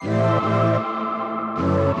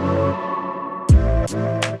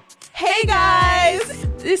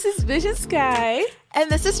This is Vision Sky. And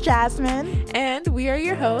this is Jasmine. And we are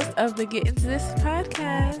your hosts of the Get Into This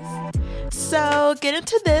podcast. So Get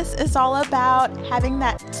Into This is all about having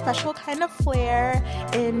that special kind of flair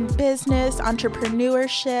in business,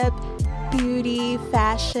 entrepreneurship, beauty,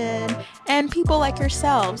 fashion, and people like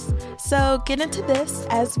yourselves. So get into this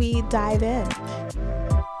as we dive in.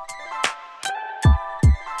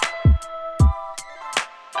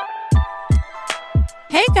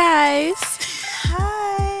 Hey guys.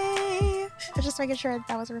 Hi. I'm just making sure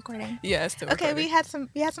that was recording. Yeah, it's still Okay, recording.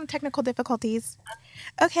 we had some technical difficulties.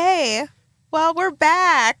 Okay. Well, we're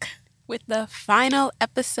back With the final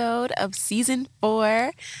episode of season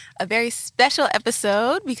 4, a very special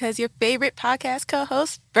episode because your favorite podcast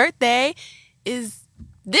co-host's birthday is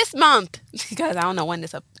this month. Because I don't know when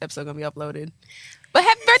this episode gonna be uploaded. But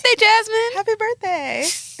happy birthday, Jasmine! Happy birthday.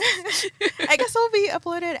 I guess it'll be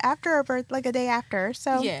uploaded after our birth, like a day after.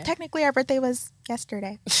 So Yeah. technically our birthday was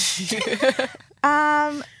yesterday.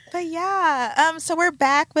 But yeah, so we're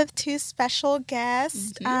back with 2 special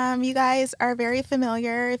guests. You guys are very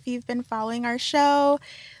familiar if you've been following our show.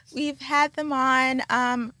 We've had them on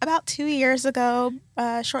about 2 years ago,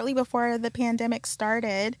 shortly before the pandemic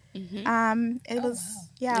started. It was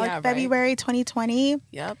Yeah, February 2020.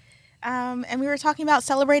 Yep. And we were talking about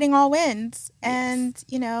celebrating all wins and,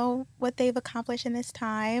 you know, what they've accomplished in this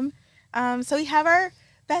time. So we have our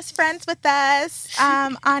best friends with us,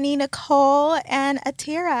 Ani, Nicole, and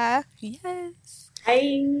Atira. Yes.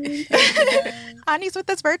 Hi. Ani's with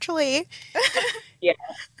us virtually. Yeah.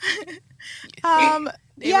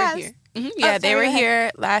 They yes. were here. Yeah, they sorry, were go ahead.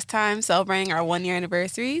 here last time celebrating our 1-year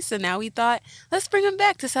anniversary. So now we thought, let's bring them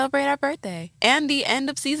back to celebrate our birthday and the end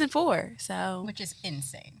of season 4. So Which is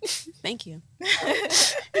insane. thank you.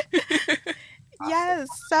 Yes.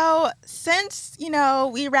 So since, you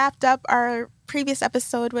know, we wrapped up our previous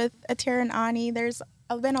episode with Atira and Ani, there's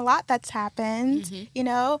been a lot that's happened. You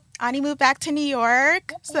know, Ani moved back to New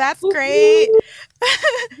York, so that's great.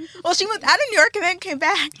 Well, she moved out of New York and then came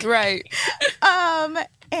back. Right.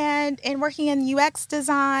 And working in UX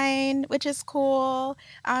design, which is cool.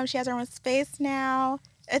 She has her own space now.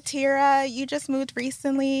 Atira, you just moved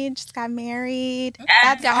recently, just got married.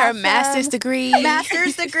 That's Got her awesome. master's degree.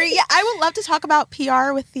 Master's degree. Yeah, I would love to talk about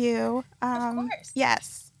PR with you. Of course.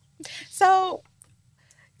 Yes. So,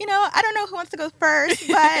 you know, I don't know who wants to go first,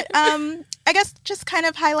 but I guess just kind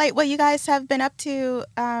of highlight what you guys have been up to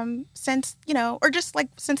since, you know, or just like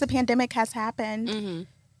since the pandemic has happened. Mm-hmm.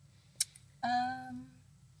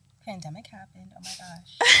 Pandemic happened. Oh my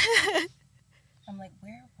gosh. I'm like,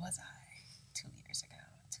 where was I 2 years ago?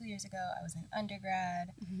 2 years ago, I was in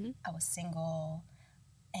undergrad. I was single,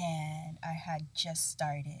 and I had just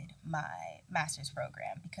started my master's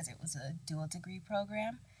program because it was a dual degree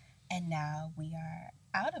program. And now we are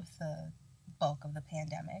out of the bulk of the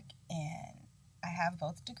pandemic, and I have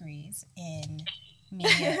both degrees in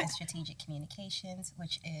media and strategic communications,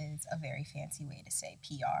 which is a very fancy way to say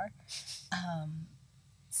PR.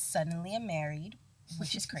 Suddenly I'm married,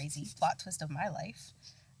 which is crazy. Plot twist of my life.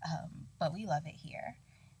 But we love it here.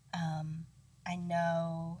 I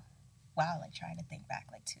know, wow, like trying to think back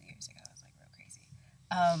like 2 years ago, I was like real crazy.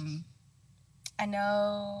 I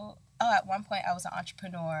know, at one point I was an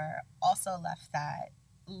entrepreneur, also left that.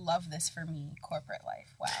 Love this for me, corporate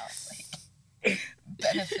life. Wow, like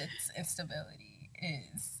benefits and stability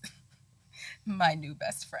is my new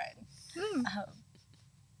best friend. But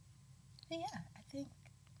yeah, I think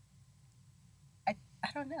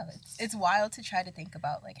I don't know. It's wild to try to think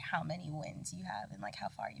about like how many wins you have and like how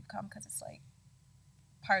far you've come, because it's like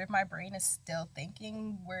part of my brain is still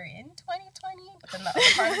thinking we're in 2020, but then the other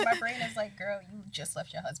part of my brain is like, girl, you just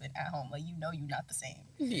left your husband at home, like you know you're not the same.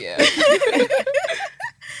 Yeah.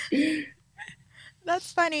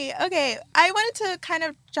 That's funny. Okay, I wanted to kind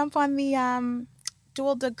of jump on the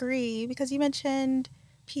dual degree because you mentioned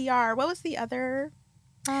PR. What was the other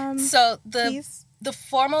So piece? the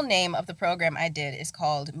formal name of the program I did is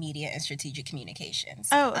called Media and Strategic Communications.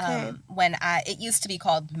 Oh, okay. It used to be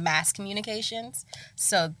called Mass Communications,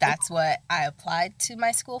 so that's what I applied to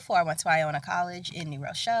my school for. I went to Iona College in New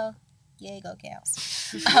Rochelle. Yay, go Gals.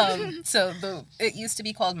 So it used to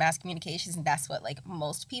be called Mass Communications, and that's what like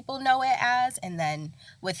most people know it as. And then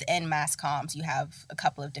within Mass Comms, you have a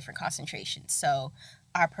couple of different concentrations. So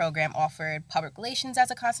our program offered public relations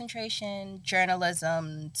as a concentration,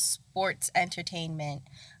 journalism, sports, entertainment,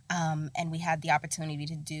 and we had the opportunity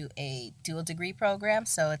to do a dual degree program.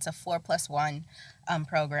 So it's a 4+1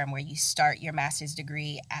 program where you start your master's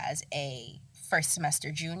degree as a first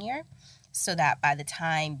semester junior, so that by the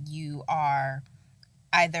time you are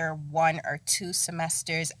either 1 or 2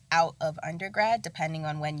 semesters out of undergrad, depending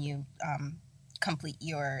on when you complete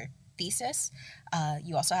your thesis,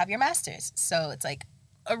 you also have your master's. So it's like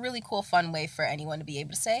a really cool, fun way for anyone to be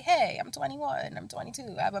able to say, hey, I'm 21, I'm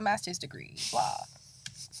 22, I have a master's degree, blah.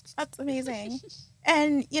 That's amazing.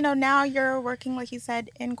 And, now you're working, like you said,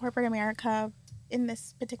 in corporate America in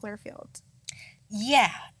this particular field.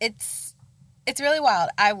 Yeah, it's really wild.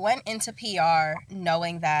 I went into PR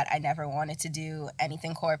knowing that I never wanted to do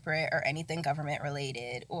anything corporate or anything government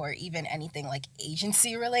related or even anything like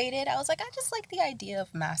agency related. I was like, I just like the idea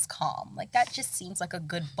of mass comm. Like that just seems like a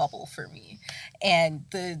good bubble for me. And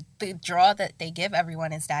the draw that they give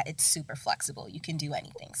everyone is that it's super flexible. You can do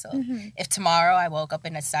anything. So if tomorrow I woke up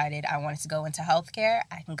and decided I wanted to go into healthcare,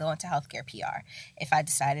 I can go into healthcare PR. If I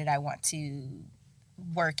decided I want to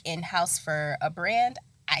work in-house for a brand,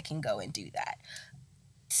 I can go and do that.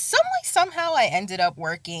 Somehow I ended up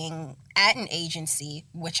working at an agency,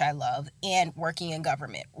 which I love, and working in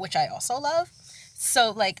government, which I also love.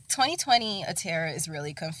 So, 2020, Atera is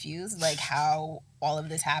really confused, how all of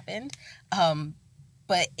this happened.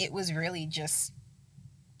 But it was really just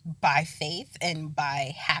by faith and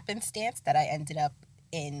by happenstance that I ended up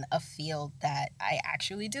in a field that I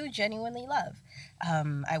actually do genuinely love.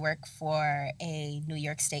 I work for a New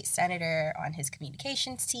York State senator on his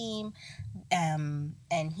communications team, and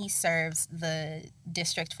he serves the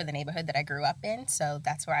district for the neighborhood that I grew up in. So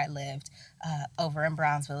that's where I lived, over in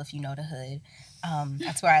Brownsville, if you know the hood.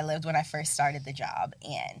 That's where I lived when I first started the job.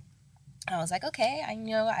 And I was like, okay, I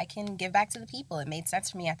know I can give back to the people. It made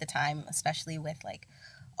sense for me at the time, especially with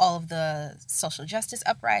all of the social justice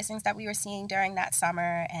uprisings that we were seeing during that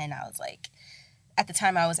summer. And I was like, at the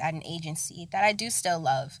time I was at an agency that I do still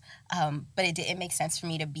love, but it didn't make sense for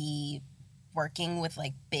me to be working with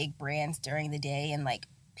big brands during the day and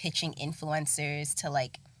pitching influencers to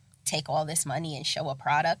take all this money and show a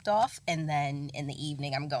product off, and then in the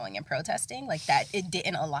evening I'm going and protesting. That, it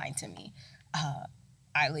didn't align to me.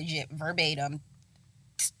 I legit verbatim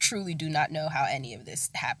truly do not know how any of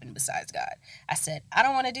this happened besides God. I said, I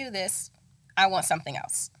don't want to do this. I want something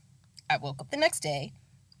else. I woke up the next day.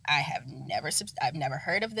 I've never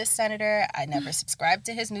heard of this senator. I never subscribed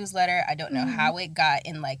to his newsletter. I don't know how it got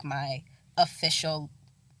in my official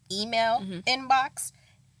email inbox.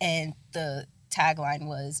 And the tagline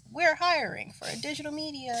was, we're hiring for a digital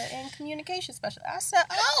media and communication specialist. I said,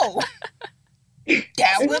 oh,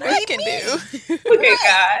 that's what I can do. Look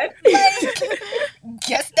at God.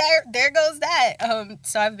 Guess there goes that.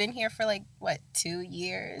 So I've been here for 2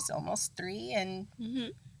 years, almost 3, and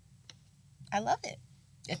I love it.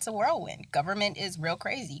 It's a whirlwind. Government is real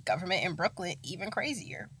crazy. Government in Brooklyn, even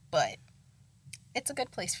crazier. But it's a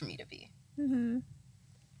good place for me to be. Mm-hmm.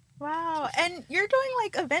 Wow. And you're doing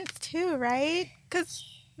events too, right? Because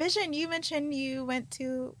Vision, you mentioned you went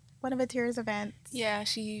to one of Atera's events. Yeah,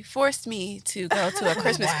 she forced me to go to a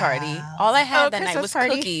Christmas party. All I had that night was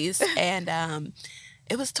cookies, and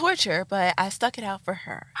it was torture, but I stuck it out for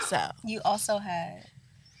her. So you also had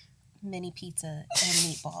mini pizza and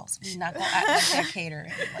meatballs. We're not gonna act like their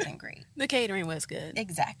catering wasn't great. The catering was good.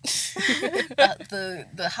 Exactly.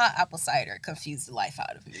 The hot apple cider confused the life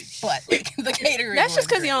out of me, but the catering. That's just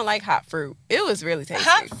because you you don't like hot fruit. It was really tasty.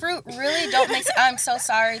 Hot fruit really don't make sense. I'm so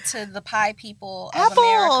sorry to the pie people of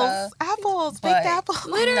America. Baked apples.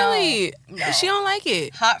 Literally, no. She don't like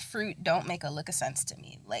it. Hot fruit don't make a lick of sense to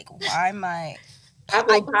me. Why am I?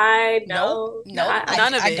 Apple pie? No, none of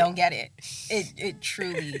it. I don't get it. It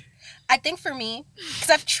truly. I think for me, because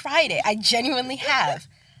I've tried it, I genuinely have.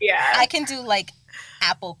 Yeah. I can do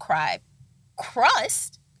apple pie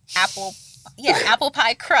crust, apple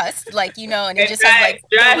pie crust, and it just has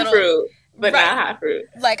dry little, fruit, but right. not hot fruit.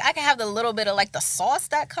 I can have the little bit of the sauce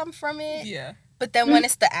that come from it. Yeah. But then when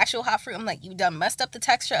it's the actual hot fruit, I'm you done messed up the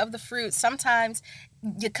texture of the fruit. Sometimes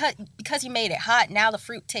because you made it hot, now the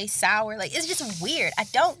fruit tastes sour. It's just weird. I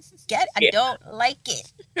don't get it. I don't like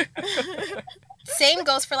it. Same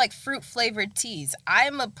goes for fruit flavored teas. I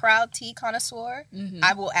am a proud tea connoisseur.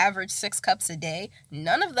 I will average 6 cups a day.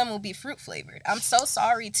 None of them will be fruit flavored. I'm so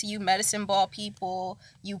sorry to you medicine ball people,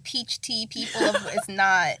 you peach tea people. It's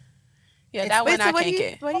not. Yeah, that one I can't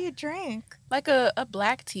get. What do you drink? A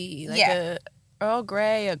black tea, a Earl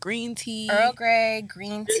Grey, a green tea. Earl Grey,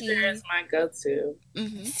 green tea. Ginger is my go-to.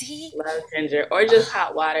 See? Love ginger. Or just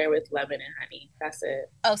hot water with lemon and honey. That's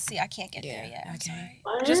it. Oh, see, I can't get there yet. Okay.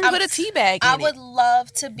 What? Just put a tea bag in I would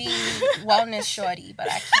love to be wellness shorty, but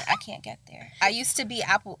I can't get there. I used to be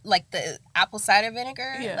the apple cider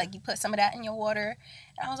vinegar. Yeah. You put some of that in your water.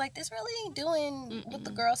 And I was like, this really ain't doing what the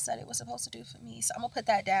girl said it was supposed to do for me. So I'm going to put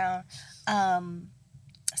that down.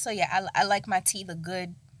 So yeah, I like my tea the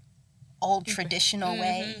good old traditional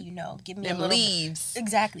way, give me them a little leaves.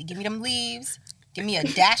 Exactly. Give me them leaves. Give me a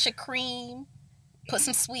dash of cream. Put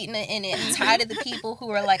some sweetener in it. I'm tired of the people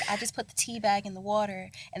who are like, I just put the tea bag in the water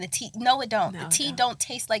and the tea. No, it don't. No, the tea it don't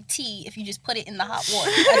taste like tea if you just put it in the hot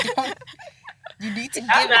water. You need to give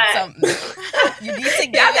it something. You need to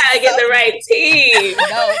give Y'all gotta it get the something. right tea.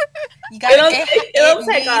 No, you gotta. It'll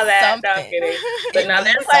take all that. No, I'm something. kidding. But no,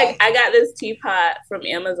 there's like, I got this teapot from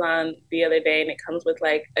Amazon the other day, and it comes with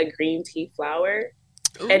like a green tea flower,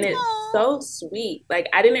 and it's so sweet. Like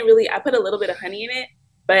I put a little bit of honey in it,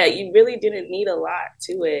 but you really didn't need a lot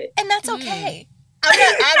to it. And that's okay. I'm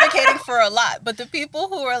not advocating for a lot, but the people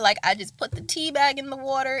who are like, I just put the tea bag in the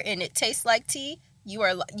water and it tastes like tea, you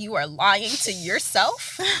are lying to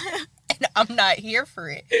yourself. And I'm not here for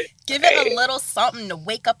it. Give it a little something to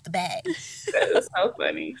wake up the bag. That is so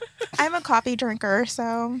funny. I'm a coffee drinker,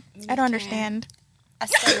 so I don't understand. I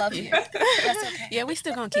still love you. That's okay. Yeah, we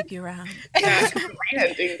still gonna keep you around. Yeah,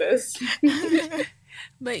 I'm doing this.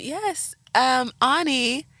 But yes,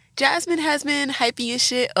 Ani, Jasmine has been hyping your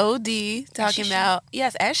shit OD, talking about,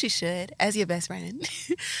 yes, as she should, as your best friend.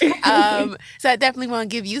 So I definitely want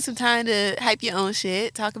to give you some time to hype your own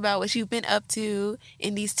shit, talk about what you've been up to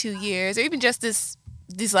in these 2 years, or even just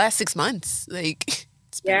these last 6 months. Like,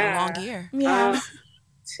 it's been a long year. Yeah.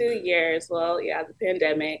 2 years. Well, yeah, the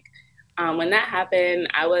pandemic. When that happened,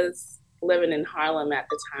 I was living in Harlem at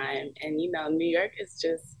the time. And, New York is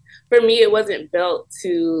just, for me, it wasn't built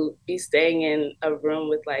to be staying in a room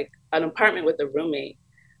with like an apartment with a roommate.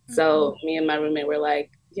 So me and my roommate were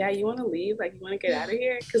like, yeah, you want to leave? Like, you want to get out of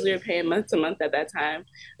here? Because we were paying month to month at that time.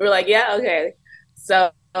 We were like, yeah, okay.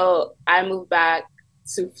 So I moved back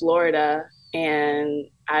to Florida, and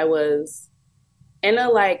I was in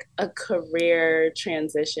a career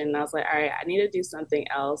transition. I was like, all right, I need to do something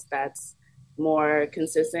else that's more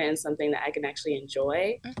consistent and something that I can actually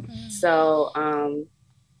enjoy. So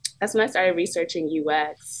that's when I started researching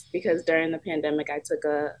UX, because during the pandemic, I took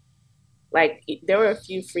there were a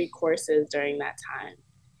few free courses during that time.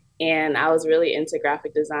 And I was really into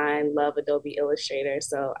graphic design, love Adobe Illustrator.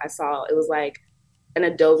 So I saw it was like an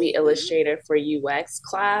Adobe Illustrator for UX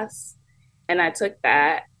class. And I took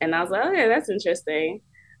that, and I was like, okay, that's interesting.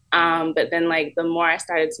 But then the more I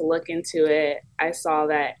started to look into it, I saw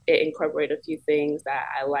that it incorporated a few things that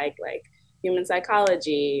I like human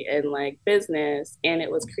psychology and business, and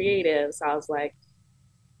it was creative. So I was like,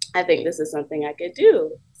 I think this is something I could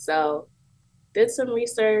do. So did some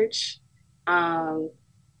research,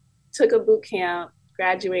 took a boot camp,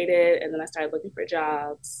 graduated, and then I started looking for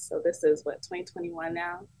jobs. So this is 2021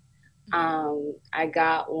 now. I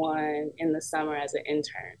got one in the summer as an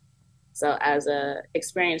intern. So as a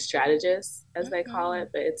experienced strategist, as they call it,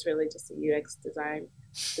 but it's really just a UX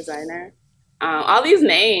designer. All these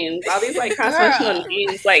names, all these cross-functional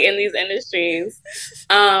names in these industries.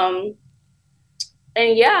 And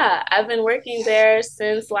yeah, I've been working there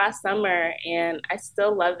since last summer, and I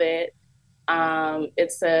still love it.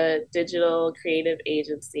 It's a digital creative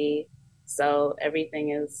agency, so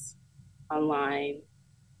everything is online.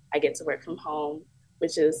 I get to work from home,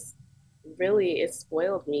 which is really, it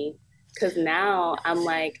spoiled me, because now I'm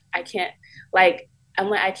I can't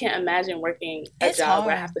imagine working a job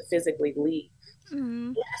where I have to physically leave.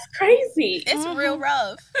 It's crazy. It's real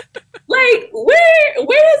rough. Where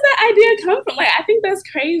does that idea come from? I think that's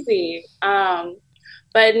crazy.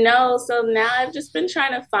 But no, so now I've just been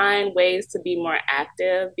trying to find ways to be more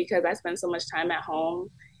active, because I spend so much time at home,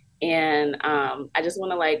 and I just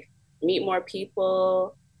want to meet more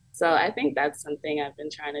people. So I think that's something I've been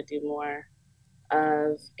trying to do more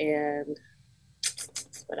of. And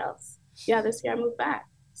what else? Yeah, this year I moved back.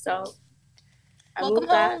 So I moved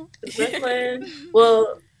back to Brooklyn.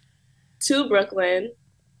 Well, to Brooklyn.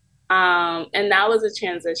 And that was a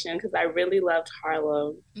transition, because I really loved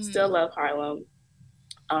Harlem. Still love Harlem.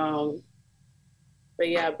 But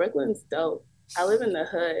yeah, Brooklyn's dope. I live in the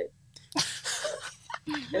hood.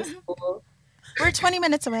 It's cool. We're 20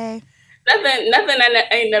 minutes away. Nothing I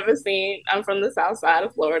ain't never seen. I'm from the south side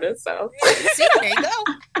of Florida, so. See, there you go.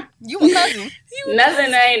 You a cousin.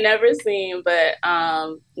 Nothing I ain't never seen, but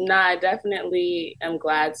no, I definitely am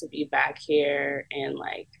glad to be back here and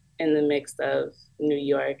in the mix of New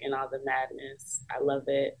York and all the madness. I love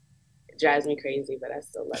it. It drives me crazy, but I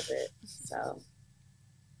still love it. So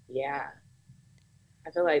yeah,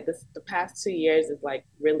 I feel like the past 2 years is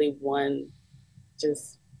really one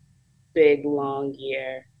just big long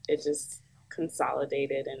year. It just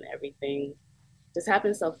consolidated, and everything just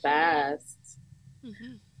happened so fast.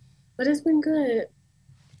 But it's been good.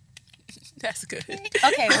 That's good.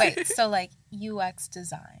 Okay, wait. So UX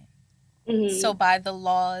design. So by the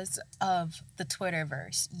laws of the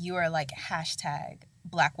Twitterverse, you are #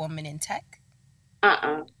 Black woman in tech?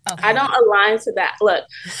 Okay. I don't align to that. Look,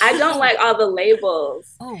 I don't like all the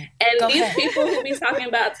labels. Ooh, and these people who be talking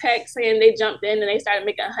about tech saying they jumped in and they started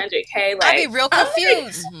making $100K, like, I be real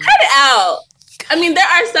confused. Like, cut it out. I mean, there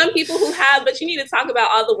are some people who have, but you need to talk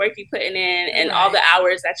about all the work you're putting in and all the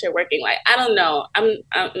hours that you're working. Like, I don't know. I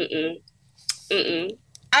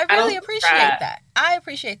really appreciate that. I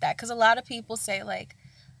appreciate that because a lot of people say like,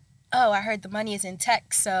 oh, I heard the money is in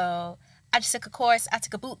tech, so I just took a course, I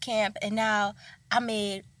took a boot camp, and now I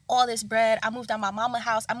made all this bread. I moved out my mama's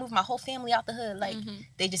house. I moved my whole family out the hood. Like,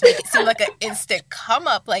 they just make it seem like an instant come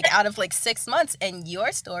up, like out of like 6 months. And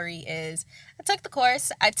your story is, I took the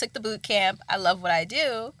course, I took the boot camp, I love what I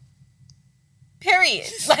do. Period.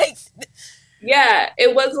 Like, yeah,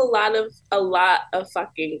 it was a lot of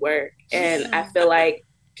fucking work, and I feel like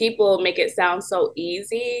people make it sound so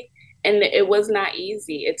easy. And it was not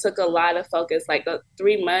easy. It took a lot of focus, like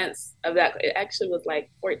 3 months of that. It actually was like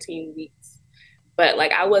 14 weeks. But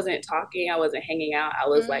like, I wasn't talking, I wasn't hanging out. I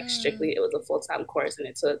was like strictly, it was a full-time course. And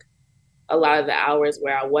it took a lot of the hours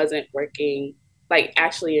where I wasn't working, like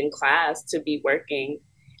actually in class to be working.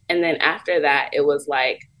 And then after that, it was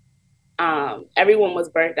like, everyone was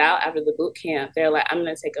burnt out after the boot camp. They're like, I'm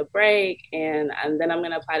going to take a break and then I'm going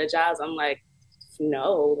to apply to jobs. I'm like,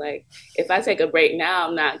 no, like if I take a break now,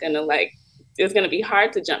 I'm not gonna like, it's gonna be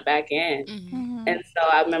hard to jump back in. And so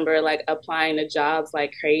I remember like applying to jobs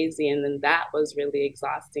like crazy, and then that was really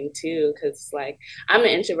exhausting too, because like I'm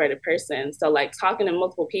an introverted person, so like talking to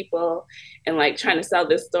multiple people and like trying to sell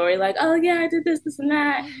this story like, oh yeah, I did this and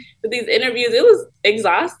that, but these interviews, it was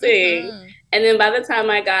exhausting. And then by the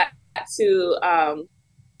time I got to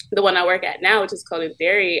the one I work at now, which is Code and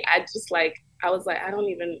Theory, I was like, I don't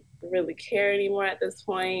even really care anymore at this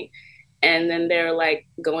point. And then they're like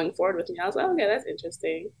going forward with me. I was like, okay, that's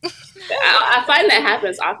interesting. I find that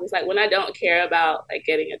happens often. It's like when I don't care about like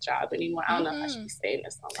getting a job anymore. I don't know if I should be saying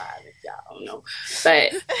this on live if y'all don't know,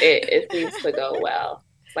 but it seems to go well.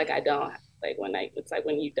 It's like I don't like it's like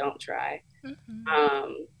when you don't try.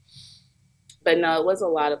 But no, it was a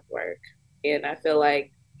lot of work, and I feel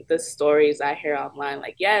like the stories I hear online,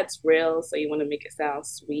 like, yeah, it's real, so you want to make it sound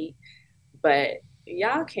sweet, but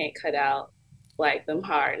y'all can't cut out like them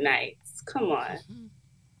hard nights. Come on.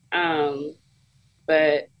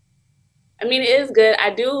 But I mean, it is good.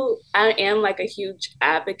 I am like a huge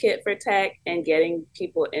advocate for tech and getting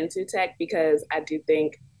people into tech, because I do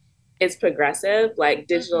think it's progressive. Like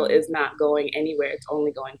digital is not going anywhere. It's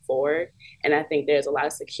only going forward. And I think there's a lot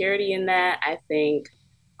of security in that. I think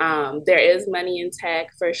there is money in tech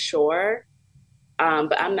for sure.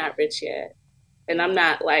 But I'm not rich yet. And I'm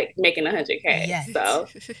not like making $100K. Yes. So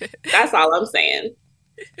that's all I'm saying.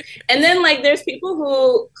 And then like there's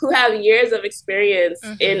people who have years of experience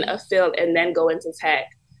in a field and then go into tech.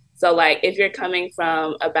 So like if you're coming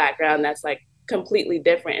from a background that's like completely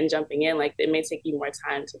different and jumping in, like it may take you more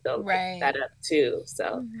time to build that up too.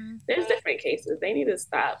 So there's different cases. They need to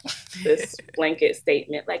stop this blanket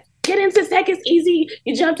statement like, get into tech, it's easy,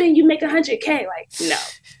 you jump in, you make $100K. Like, no,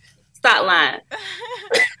 stop lying.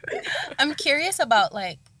 I'm curious about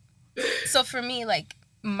like, so for me, like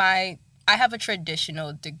I have a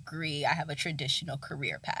traditional degree. I have a traditional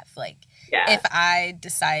career path. Like, if I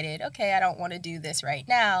decided, okay, I don't want to do this right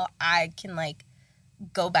now, I can, like,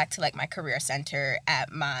 go back to, like, my career center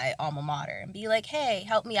at my alma mater and be like, hey,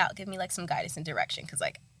 help me out. Give me, like, some guidance and direction. Because,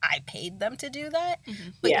 like, I paid them to do that.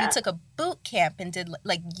 But you took a boot camp and did,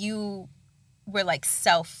 like, you were, like,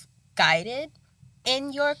 self-guided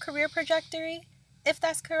in your career trajectory, if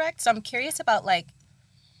that's correct. So I'm curious about, like,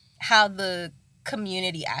 how the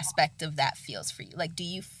community aspect of that feels for you. Like, do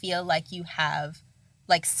you feel like you have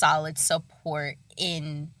like solid support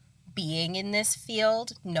in being in this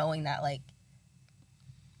field, knowing that like,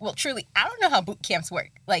 well, truly, I don't know how boot camps work.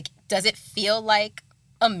 Like, does it feel like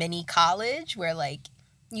a mini college where like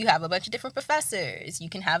you have a bunch of different professors, you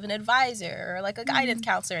can have an advisor or like a guidance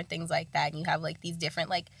counselor and things like that, and you have like these different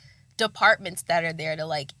like departments that are there to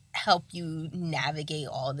like help you navigate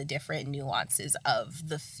all the different nuances of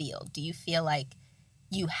the field? Do you feel like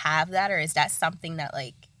you have that, or is that something that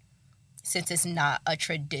like, since it's not a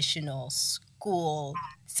traditional school,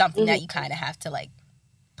 something that you kind of have to like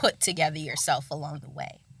put together yourself along the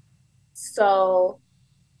way? So,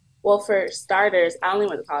 well, for starters, I only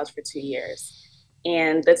went to college for 2 years,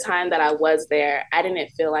 and the time that I was there, I didn't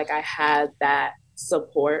feel like I had that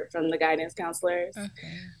support from the guidance counselors.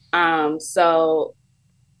 So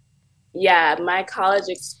yeah, my college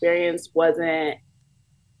experience wasn't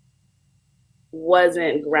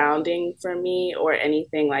grounding for me or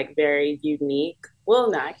anything like very unique.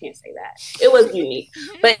 Well, no, I can't say that. It was unique,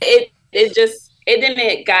 but it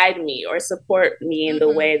didn't guide me or support me in the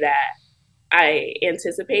way that I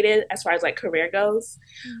anticipated as far as like career goes.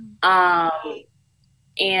 And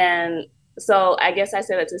so I guess I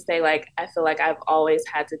said that to say, like, I feel like I've always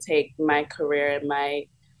had to take my career and my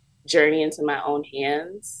journey into my own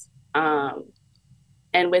hands.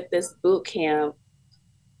 And with this boot camp,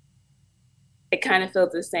 it kind of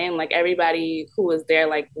feels the same. Like everybody who was there,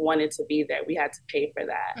 like wanted to be there. We had to pay for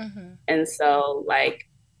that. And so like,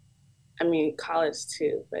 I mean, college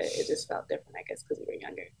too, but it just felt different, I guess, because we were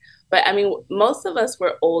younger. But I mean, most of us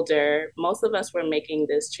were older. Most of us were making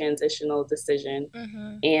this transitional decision.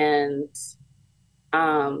 And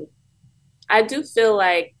I do feel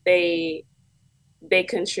like they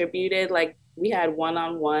contributed. Like we had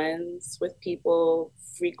one-on-ones with people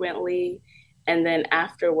frequently. And then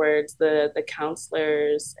afterwards, the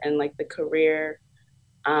counselors and like the career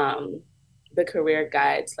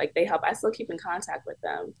guides, like they help. I still keep in contact with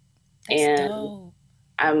them. That's and dope.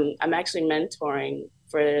 I'm actually mentoring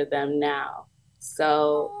for them now.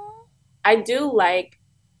 So I do like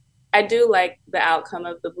the outcome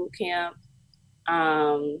of the boot camp.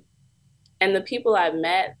 And the people I've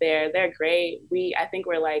met there, they're great. I think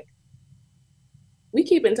we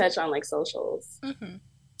keep in touch on like socials.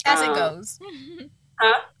 As it goes.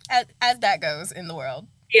 As that goes in the world.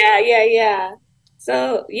 Yeah.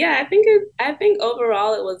 So yeah, I think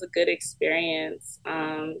overall it was a good experience.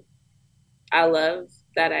 I love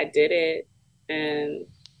that I did it, and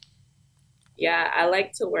yeah, I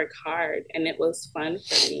like to work hard, and it was fun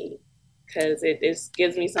for me because it just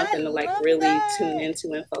gives me something to like really tune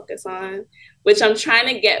into and focus on, which I'm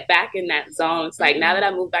trying to get back in that zone. It's like now that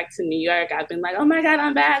I moved back to New York, I've been like, oh my God,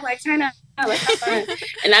 I'm back, like turn up, like have fun.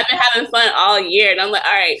 And I've been having fun all year, and I'm like,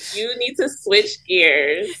 all right, you need to switch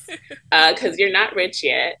gears because you're not rich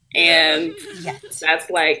yet, and that's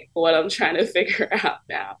like what I'm trying to figure out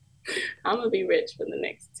now. I'm gonna be rich for the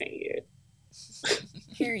next 10 years.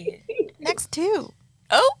 Period. Next 2.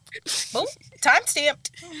 Oh, time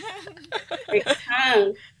stamped. Time.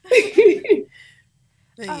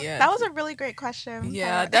 Yeah. That was a really great question.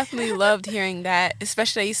 Yeah, I definitely loved hearing that.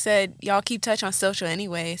 Especially you said y'all keep touch on social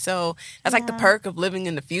anyway. So that's like the perk of living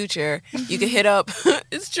in the future. You can hit up,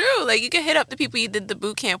 it's true. Like you can hit up the people you did the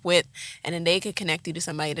boot camp with, and then they could connect you to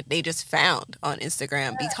somebody that they just found on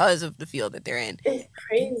Instagram because of the field that they're in. It's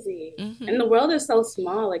crazy. And the world is so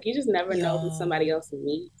small. Like you just never know who somebody else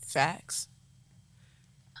meets. Facts.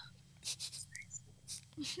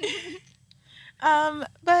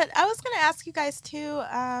 But I was going to ask you guys too,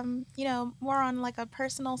 more on like a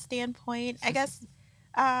personal standpoint, I guess,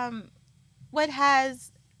 what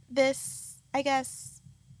has this,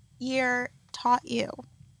 year taught you?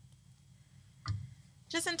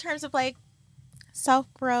 Just in terms of like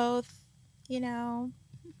self-growth,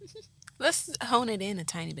 Let's hone it in a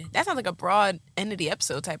tiny bit. That sounds like a broad end of the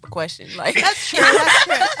episode type of question. Like That's true.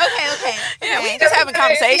 Okay. Yeah, we just having a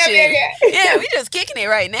conversation. Yeah, we just kicking it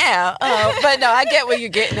right now. But no, I get what you're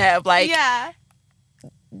getting at. Like,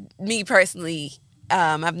 me personally,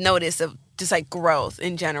 I've noticed of just like growth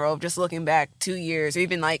in general, just looking back 2 years, or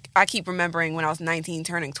even like I keep remembering when I was 19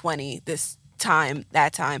 turning 20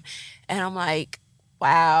 that time. And I'm like,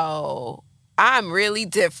 wow, I'm really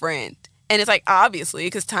different. And it's like, obviously,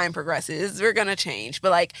 because time progresses, we're going to change.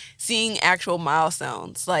 But like seeing actual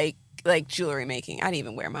milestones, like jewelry making. I didn't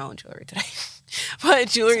even wear my own jewelry today. But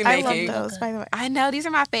jewelry making. I love those, by the way. I know. These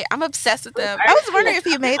are my favorite. I'm obsessed with them. I was wondering if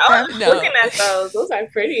you made them. I was looking at those. Those are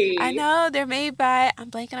pretty. I know. They're made by, I'm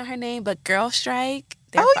blanking on her name, but Girl Strike.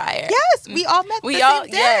 They're fire. Yes. We all met the same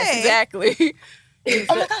day. Yes, exactly.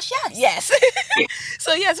 Oh my gosh, yes.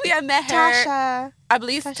 So yes, we had met her. Tasha. I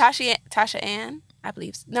believe Tasha Ann. I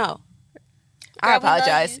believe. No. Girl, I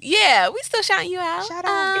apologize. Yeah, we still shouting you out. Shout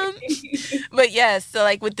out. But yes, so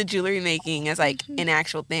like with the jewelry making as like an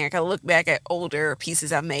actual thing, I can look back at older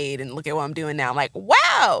pieces I've made and look at what I'm doing now. I'm like,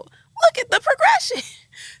 wow, look at the progression.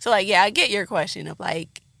 So like, yeah, I get your question of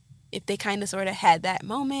like, if they kind of sort of had that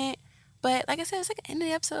moment. But like I said, it's like an end of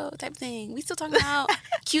the episode type thing. We still talking about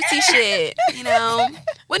cutesy shit,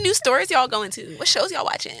 What new stories y'all going to? What shows y'all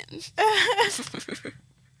watching?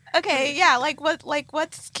 Okay, yeah,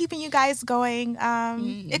 what's keeping you guys going?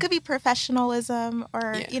 It could be professionalism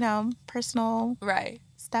or, personal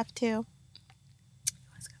stuff too.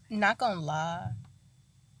 Not gonna lie,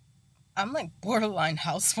 I'm like borderline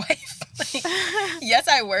housewife. Yes,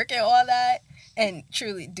 I work and all that, and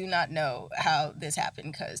truly do not know how this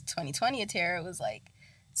happened because 2020 Atera was like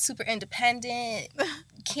super independent.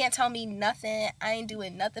 Can't tell me nothing. I ain't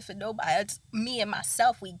doing nothing for nobody. It's me and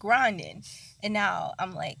myself. We grinding. And now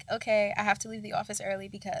I'm like, okay, I have to leave the office early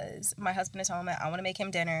because my husband is home and I want to make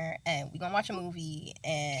him dinner and we're going to watch a movie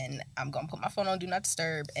and I'm going to put my phone on Do Not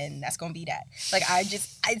Disturb and that's going to be that. Like,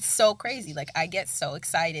 it's so crazy. Like, I get so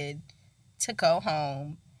excited to go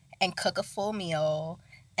home and cook a full meal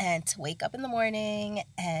and to wake up in the morning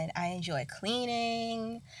and I enjoy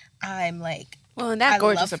cleaning. I'm like... Well, in that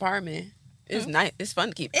gorgeous apartment, it's nice. It's fun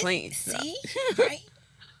to keep clean. See? Right?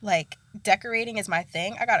 Like, decorating is my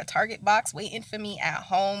thing. I got a Target box waiting for me at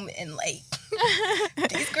home, and, like,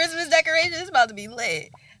 these Christmas decorations is about to be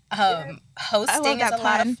lit. Hosting is a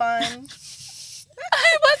lot of fun. It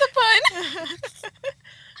was a pun.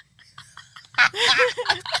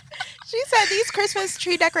 She said these Christmas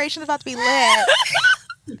tree decorations about to be lit.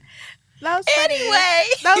 That was funny. Anyway.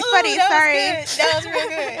 That was funny. Sorry. That was real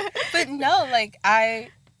good. But no, like,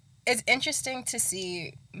 it's interesting to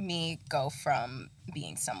see me go from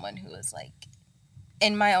being someone who is, like,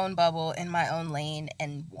 in my own bubble, in my own lane,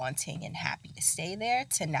 and wanting and happy to stay there,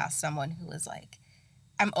 to now someone who is, like,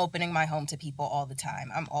 I'm opening my home to people all the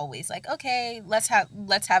time. I'm always like, okay, let's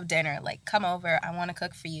have dinner. Like, come over. I want to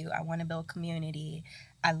cook for you. I want to build community.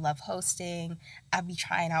 I love hosting. I'll be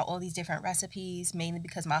trying out all these different recipes, mainly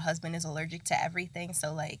because my husband is allergic to everything.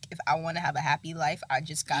 So, like, if I want to have a happy life, I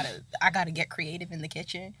gotta get creative in the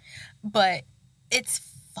kitchen. But it's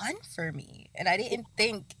fun for me. And I didn't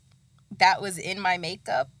think that was in my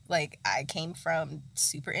makeup. Like, I came from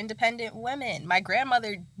super independent women. My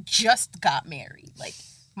grandmother just got married. Like,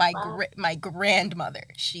 my grandmother,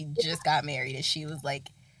 she just got married. And she was,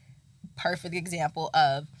 like, perfect example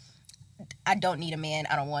of, I don't need a man.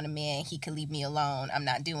 I don't want a man. He could leave me alone. I'm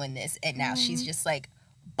not doing this. And now she's just like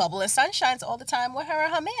bubble and sunshines all the time with her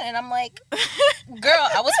and her man. And I'm like, girl,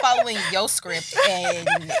 I was following your script and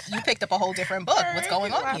you picked up a whole different book. What's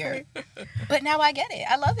going on here? But now I get it.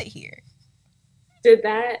 I love it here. Did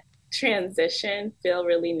that transition feel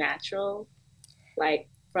really natural? Like,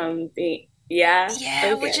 from being, yeah?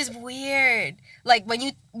 Yeah, okay. Which is weird. Like, when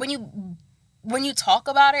you talk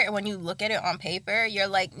about it and when you look at it on paper, you're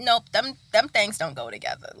like, nope, them things don't go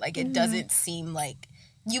together. Like, it doesn't seem like,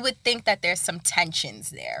 you would think that there's some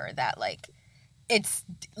tensions there, or that, like, it's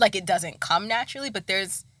like it doesn't come naturally. But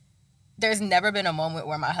there's never been a moment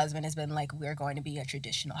where my husband has been like, we're going to be a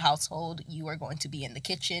traditional household. You are going to be in the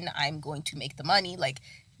kitchen. I'm going to make the money. Like,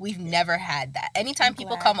 we've never had that. Anytime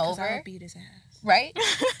people come over, I would beat his ass. Right?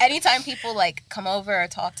 Anytime people, like, come over or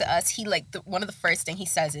talk to us, he, like, one of the first thing he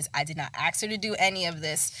says is, I did not ask her to do any of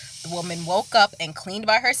this. The woman woke up and cleaned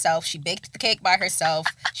by herself. She baked the cake by herself.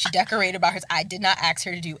 She decorated by herself. I did not ask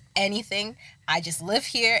her to do anything. I just live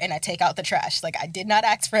here and I take out the trash. Like, I did not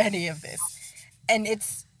ask for any of this. And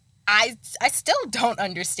I still don't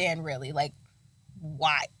understand, really, like,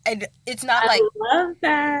 why. And it's not like, I love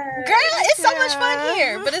that. Girl, it's so much fun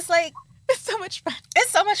here. But it's like, it's so much fun.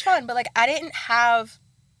 It's so much fun. But, like, I didn't have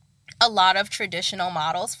a lot of traditional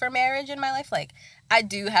models for marriage in my life. Like, I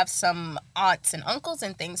do have some aunts and uncles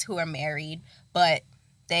and things who are married, but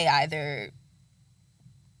they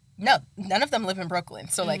none of them live in Brooklyn.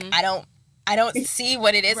 So, like, I don't see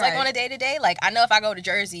what it is like on a day-to-day. Like, I know if I go to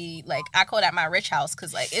Jersey, like, I call that my rich house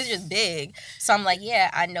because, like, it's just big. So I'm like, yeah,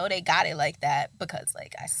 I know they got it like that because,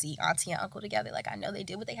 like, I see auntie and uncle together. Like, I know they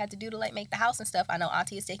did what they had to do to, like, make the house and stuff. I know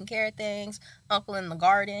auntie is taking care of things. Uncle in the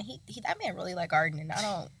garden. He that man really like gardening.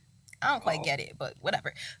 I don't quite get it, but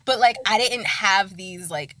whatever. But, like, I didn't have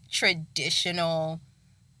these, like, traditional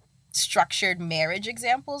structured marriage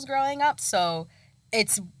examples growing up. So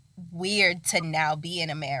it's weird to now be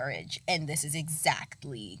in a marriage and this is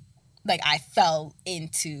exactly, like, I fell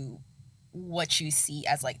into what you see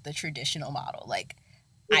as, like, the traditional model. Like,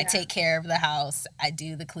 I take care of the house, I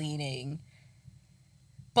do the cleaning,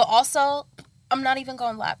 but also I'm not even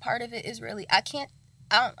gonna lie, part of it is really I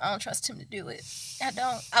don't trust him to do it.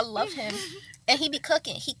 I love him. And he be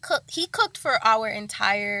cooking. He cooked for all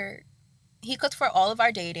of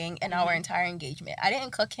our dating and our entire engagement. I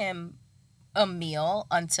didn't cook him a meal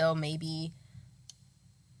until maybe,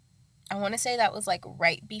 I want to say that was, like,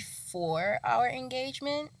 right before our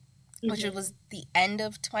engagement, which was the end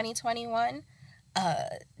of 2021.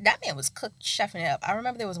 That man was chefing it up. I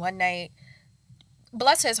remember there was one night,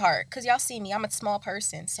 bless his heart, because y'all see me, I'm a small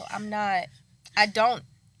person, so I don't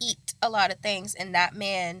eat a lot of things, and that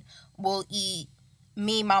man will eat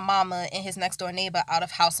me, my mama, and his next door neighbor out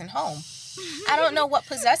of house and home. I don't know what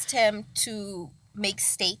possessed him to make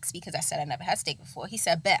steaks, because I said I never had steak before. He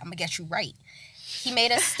said, bet, I'm gonna get you right. He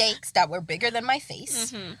made us steaks that were bigger than my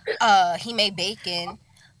face. He made bacon.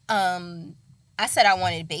 I I said I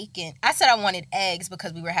wanted bacon. I said I wanted eggs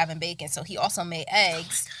because we were having bacon. So he also made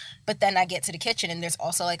eggs. But then I get to the kitchen and there's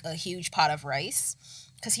also like a huge pot of rice.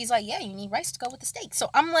 Because he's like, yeah, you need rice to go with the steak. So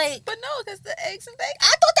I'm like, But no, because the eggs and bacon.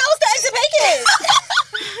 I thought that was the eggs and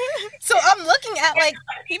bacon. So I'm looking at like,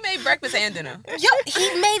 He made breakfast and dinner. yo,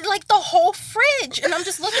 he made like the whole fridge. And I'm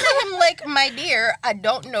just looking at him like, my dear, I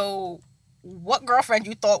don't know what girlfriend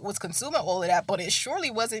you thought was consuming all of that, but it surely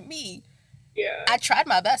wasn't me. Yeah. I tried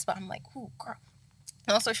my best, but I'm like, ooh, girl.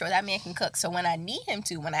 I'm also sure that man can cook. So when I need him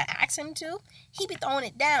to, when I ask him to, he be throwing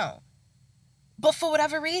it down. But for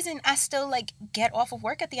whatever reason, I still like get off of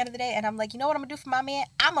work at the end of the day and I'm like, you know what I'm gonna do for my man?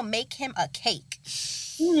 I'm gonna make him a cake.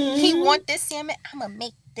 He want this salmon, I'm gonna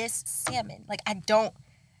make this salmon. Like I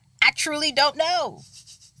truly don't know.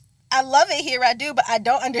 I love it here, I do, but I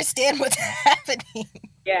don't understand what's happening.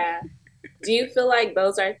 Yeah. Do you feel like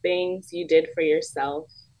those are things you did for yourself,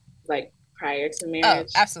 like prior to Oh,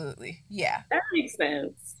 marriage? absolutely. Yeah. That makes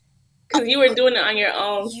sense. Because you were doing it on your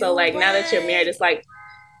own. So, like, now that you're married, it's like,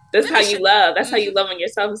 this is how you love. That's how you love on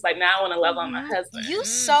yourself. It's like, now I want to love on my husband. You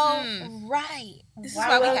so right. This Wow. is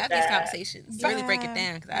why we love have these that. conversations. To really break it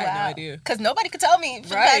down, because I had no idea. Because nobody could tell me for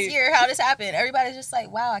the Right. past year how this happened. Everybody's just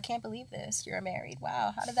like, wow, I can't believe this. You're married.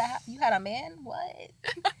 Wow. How did that happen? You had a man? What?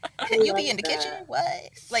 You be in the kitchen? What?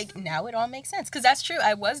 Like, now it all makes sense. Because that's true.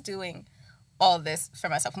 I was doing all this for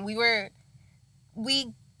myself. And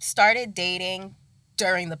we started dating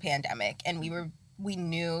during the pandemic. And we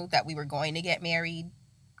knew that we were going to get married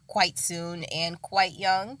quite soon and quite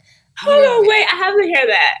young. Hold on, wait. I have to hear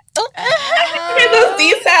that. Oh. I have to hear those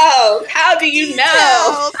details. How do you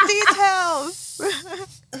know? Details.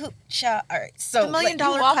 All right. So, The million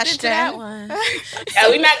dollar You walked question. into that one. Yeah,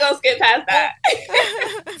 we're not going to skip past that.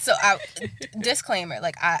 So disclaimer,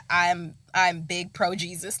 like I'm big pro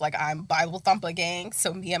Jesus, like I'm Bible thumper gang.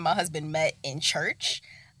 So me and my husband met in church.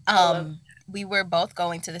 We were both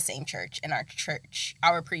going to the same church in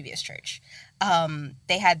our previous church.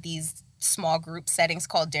 They had these small group settings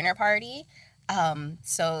called dinner party.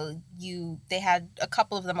 So they had a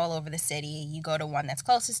couple of them all over the city. You go to one that's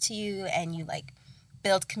closest to you and you like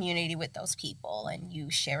build community with those people and you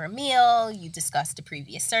share a meal, you discuss the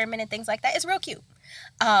previous sermon and things like that. It's real cute.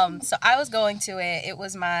 So I was going to it. It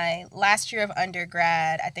was my last year of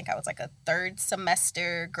undergrad. I think I was like a third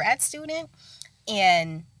semester grad student.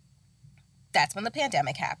 And that's when the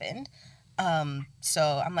pandemic happened.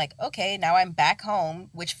 So I'm like, okay, now I'm back home,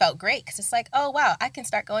 which felt great because it's like, oh, wow, I can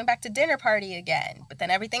start going back to dinner party again. But then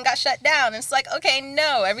everything got shut down. And it's like, okay,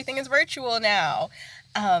 no, everything is virtual now.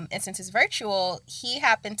 And since it's virtual, he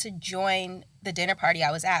happened to join the dinner party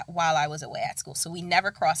I was at while I was away at school. So we never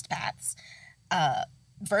crossed paths.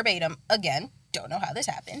 Verbatim, again, don't know how this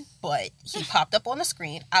happened, but he popped up on the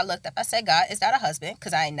screen. I looked up, I said, God, is that a husband?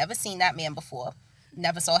 Because I ain't never seen that man before.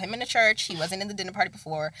 Never saw him in the church. He wasn't in the dinner party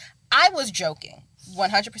before. I was joking.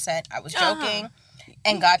 100%. I was joking.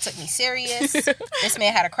 And God took me serious. This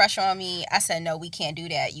man had a crush on me. I said, no, we can't do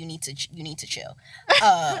that. You need to chill.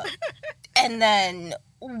 And then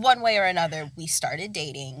one way or another, we started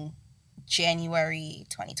dating January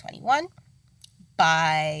 2021.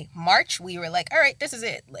 By March, we were like, all right, this is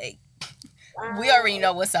it. Like, we already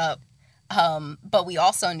know what's up. But we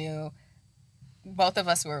also knew both of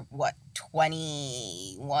us were,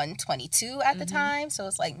 21, 22 at the time. So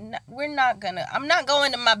it's like, I'm not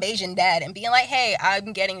going to my Bayesian dad and being like, hey,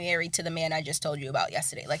 I'm getting married to the man I just told you about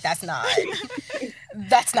yesterday. Like, that's not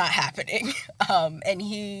happening. And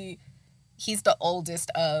he's the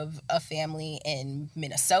oldest of a family in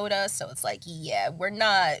Minnesota. So it's like, yeah,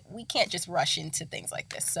 we can't just rush into things like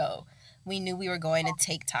this. So we knew we were going to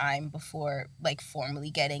take time before like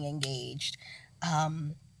formally getting engaged.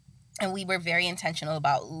 And we were very intentional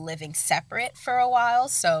about living separate for a while.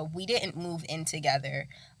 So we didn't move in together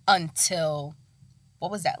until, what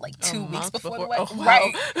was that, like 2 weeks before the wedding? Oh, wow.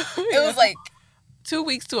 Right. It was like 2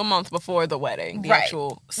 weeks to a month before the wedding, the right,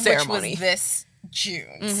 actual ceremony. Which was this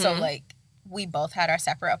June. So like we both had our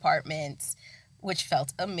separate apartments, which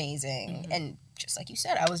felt amazing. And just like you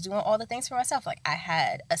said, I was doing all the things for myself. Like I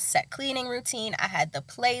had a set cleaning routine. I had the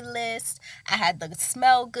playlist. I had the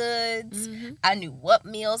smell goods. I knew what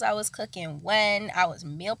meals I was cooking when. I was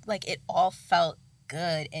like it all felt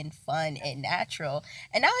good and fun and natural.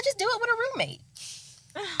 And now I just do it with a roommate.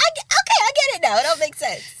 I get it now. It all makes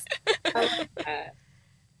sense. I love that.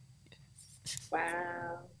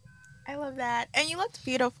 Wow. I love that. And you looked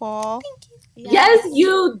beautiful. Thank you. Yes,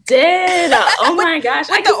 you did. Oh my gosh.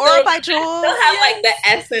 With the Aura by Jules. I still have like the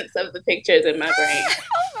essence of the pictures in my brain.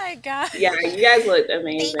 Oh my God. Yeah, you guys looked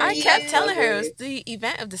amazing. I kept Yeah. telling her it was the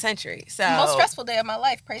event of the century. So Most stressful day of my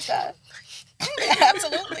life. Praise God.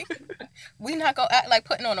 Absolutely. We not gonna act like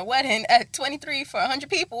putting on a wedding at 23 for 100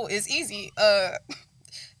 people is easy.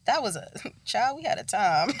 That was a child. We had a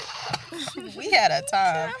time. We had a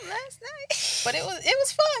time last night. but it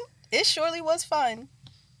was fun. It surely was fun.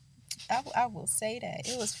 I will say that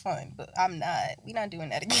it was fun, but we not doing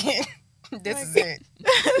that again. This is it.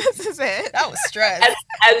 This is it. I was stressed.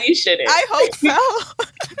 As you shouldn't. I hope so.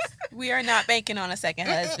 We are not banking on a second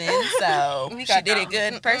husband, so We she got did it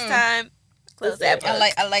good the first time. Close that book.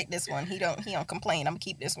 I like this one. He don't complain. I'm gonna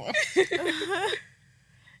keep this one.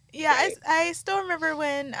 Yeah, I still remember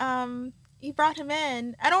when you brought him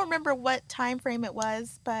in. I don't remember what time frame it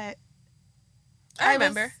was, but I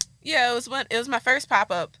remember. Yeah, it was my first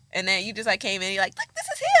pop up, and then you just like came in. And you're like, "Look, this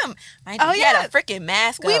is him." He had a freaking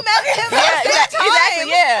mask. We up. met him. Yeah, exactly.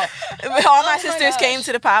 Yeah, all my Oh my sisters gosh. came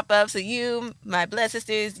to the pop up. So you, my blood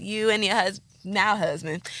sisters, you and your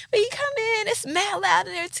husband. But you come in, it's mad loud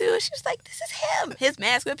in there too. And she was like, "This is him." His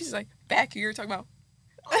mask up. He's like, "Back here, talking about."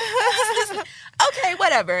 Okay,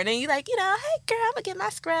 whatever. And then you like, hey girl, I'm gonna get my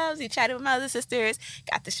scrubs. He chatted with my other sisters,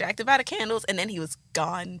 got distracted by the candles, and then he was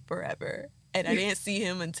gone forever. And I didn't see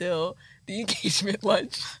him until the engagement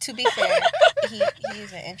lunch. To be fair,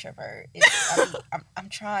 he's an introvert. I'm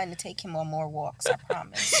trying to take him on more walks. I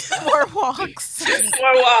promise. More walks.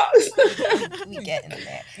 More walks. We getting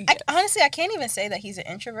there. Yeah. Honestly, I can't even say that he's an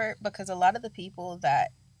introvert because a lot of the people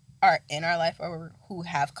that are in our life or who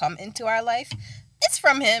have come into our life, it's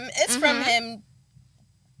from him. It's from him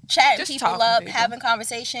chatting Just people talking up, to people. having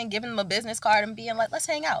conversation, giving them a business card and being like, let's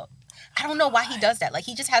hang out. I don't know why he does that. Like,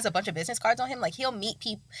 he just has a bunch of business cards on him. Like, he'll meet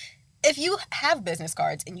people. If you have business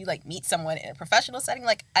cards and you, like, meet someone in a professional setting,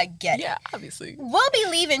 like, I get it. Yeah, obviously. We'll be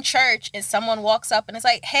leaving church and someone walks up and it's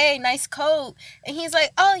like, hey, nice coat. And he's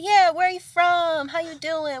like, oh, yeah, where are you from? How you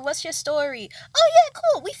doing? What's your story? Oh, yeah,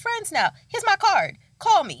 cool. We friends now. Here's my card.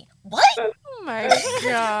 Call me. What? Oh my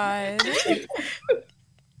god.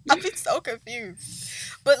 I've been so confused.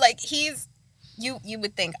 But, like, you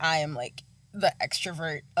would think I am, like, the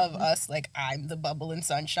extrovert of us. Like, I'm the bubble and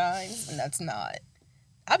sunshine. And that's not.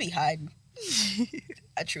 I be hiding.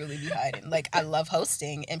 I truly be hiding. Like, I love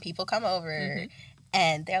hosting and people come over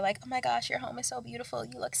and they're like, oh my gosh, your home is so beautiful.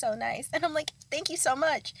 You look so nice. And I'm like, thank you so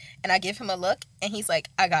much. And I give him a look and he's like,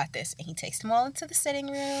 I got this. And he takes them all into the sitting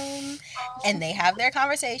room and they have their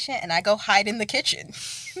conversation and I go hide in the kitchen.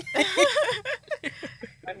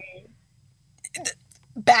 I mean,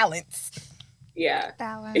 Balance. yeah.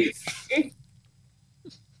 Balance.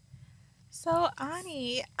 So,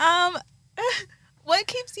 Ani, what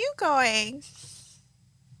keeps you going?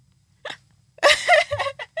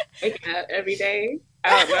 Waking up every day.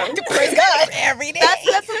 I don't know. Praise God every day.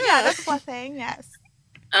 That's one thing. Yes.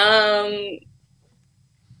 I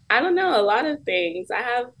don't know. A lot of things. I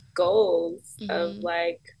have goals of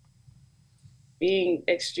like being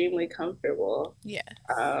extremely comfortable. Yeah.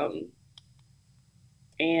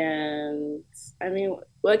 And I mean,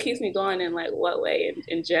 what keeps me going in like what way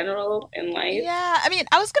in general in life? Yeah. I mean,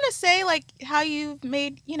 I was gonna say like how you've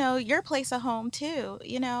made your place a home too.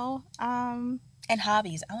 And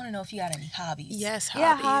hobbies. I want to know if you got any hobbies. Yes, hobbies.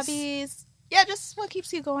 Yeah, hobbies. Yeah, just what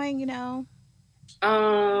keeps you going.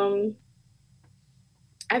 I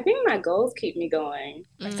think my goals keep me going.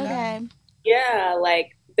 Okay. Yeah, like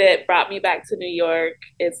that brought me back to New York.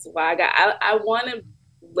 It's why I want to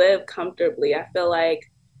live comfortably. I feel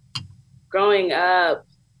like growing up,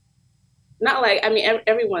 not like, I mean,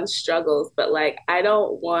 everyone struggles, but like, I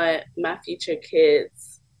don't want my future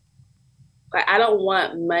kids, like, I don't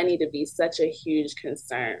want money to be such a huge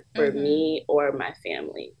concern for me or my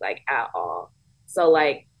family, like at all. So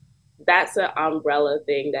like, that's an umbrella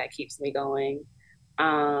thing that keeps me going.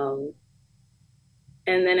 And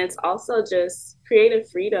then it's also just creative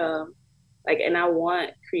freedom. Like, and I want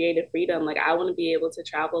creative freedom. Like, I want to be able to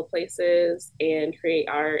travel places and create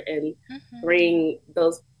art and bring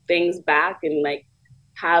those things back and like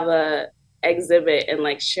have a exhibit and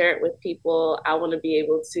like share it with people. I want to be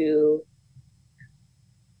able to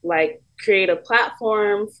like create a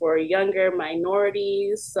platform for younger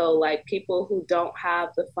minorities. So like people who don't have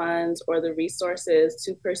the funds or the resources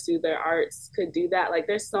to pursue their arts could do that. Like,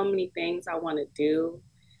 there's so many things I want to do.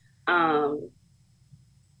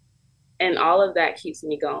 And all of that keeps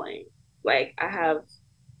me going. Like, I have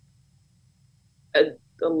a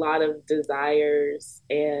lot of desires,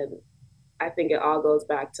 and I think it all goes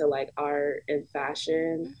back to like art and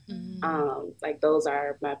fashion. Like, those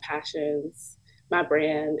are my passions. My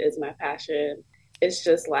brand is my passion. It's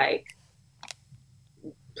just like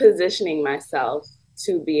positioning myself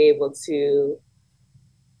to be able to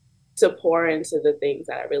pour into the things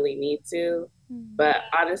that I really need to. But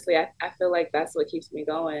honestly, I feel like that's what keeps me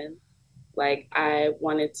going. Like I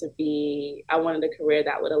wanted a career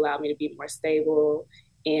that would allow me to be more stable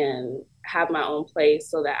and have my own place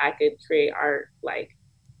so that I could create art like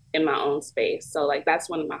in my own space. So like that's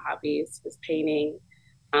one of my hobbies is painting.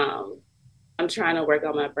 I'm trying to work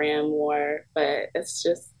on my brand more, but it's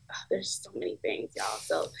just there's so many things, y'all.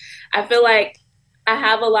 So I feel like I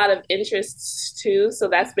have a lot of interests too, so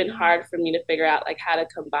that's been hard for me to figure out like how to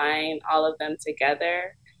combine all of them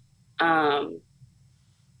together. Um,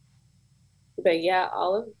 but yeah,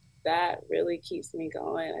 all of that really keeps me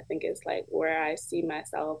going. I think it's like where I see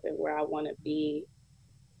myself and where I want to be.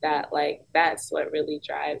 That like that's what really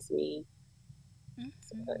drives me.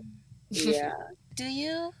 So, yeah. Do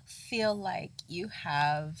you feel like you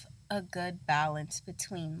have a good balance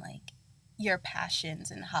between like your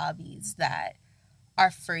passions and hobbies that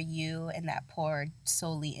are for you and that pour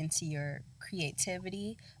solely into your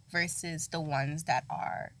creativity versus the ones that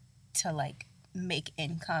are to like make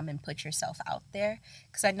income and put yourself out there?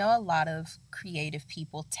 Because I know a lot of creative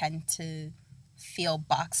people tend to feel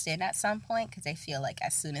boxed in at some point because they feel like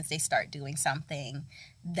as soon as they start doing something,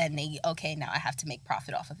 then okay, now I have to make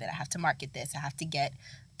profit off of it. I have to market this. I have to get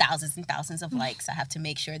thousands and thousands of likes. I have to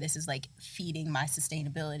make sure this is like feeding my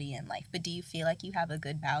sustainability in life. But do you feel like you have a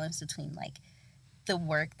good balance between like the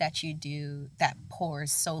work that you do that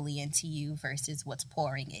pours solely into you versus what's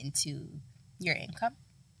pouring into your income?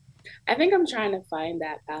 I think I'm trying to find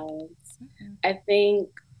that balance. I think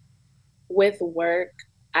with work,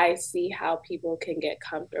 I see how people can get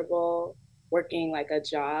comfortable working like a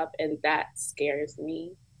job, and that scares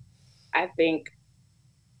me. I think,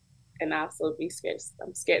 and I also be scared,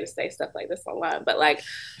 I'm scared to say stuff like this online, but like,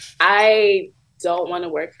 I don't want to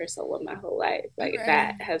work for someone my whole life. Like,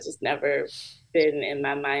 that has just never been in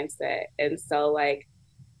my mindset. And so, like,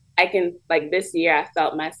 I can, like, this year I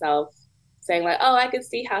felt myself saying, like, oh, I could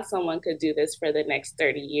see how someone could do this for the next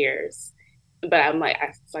 30 years. But I'm like,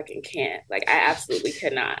 I fucking can't. Like, I absolutely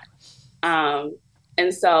cannot.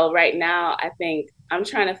 And so right now, I think I'm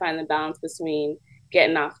trying to find the balance between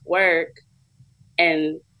getting off work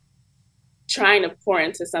and trying to pour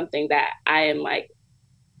into something that I am like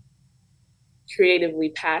creatively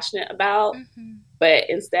passionate about. But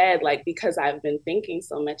instead, like, because I've been thinking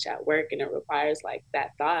so much at work and it requires like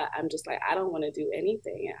that thought, I'm just like, I don't want to do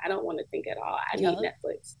anything. I don't want to think at all. I need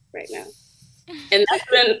Netflix right now. And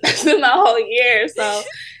that's been my whole year. So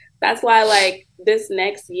that's why like this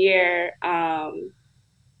next year,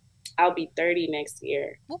 I'll be 30 next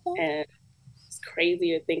year. And it's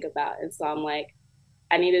crazy to think about. And so I'm like,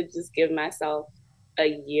 I need to just give myself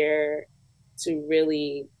a year to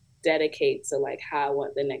really dedicate to like how I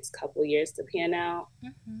want the next couple years to pan out,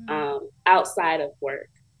 outside of work,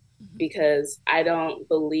 because I don't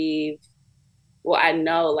believe, well, I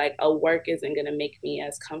know like a work isn't going to make me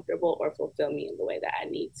as comfortable or fulfill me in the way that I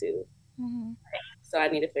need to. So I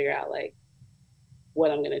need to figure out like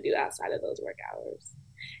what I'm going to do outside of those work hours.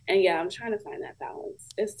 And yeah, I'm trying to find that balance.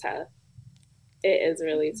 It's tough. It is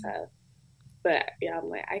really tough. But yeah, I'm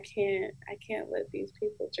like, I can't let these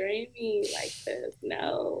people drain me like this.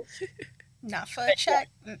 No. Not for a check.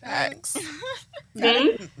 Thanks.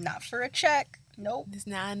 Not for a check. Nope. There's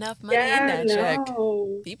not enough money in that check.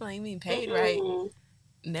 People ain't being paid right.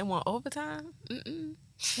 And they want overtime.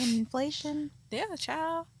 Inflation. Yeah,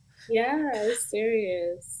 child. Yeah, it's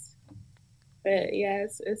serious. But yeah,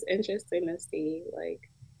 it's interesting to see like,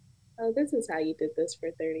 oh, this is how you did this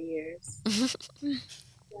for 30 years.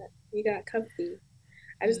 You got comfy.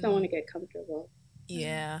 I just don't want to get comfortable.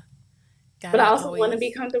 Yeah. But I also want to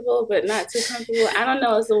be comfortable, but not too comfortable. I don't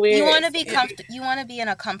know. It's a weird. You want to be You want to be in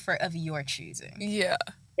a comfort of your choosing. Yeah.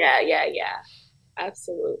 Yeah.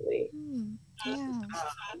 Absolutely. Yeah.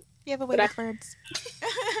 You have a way with words.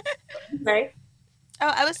 Right?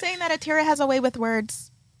 Oh, I was saying that Atira has a way with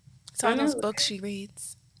words. It's on those books she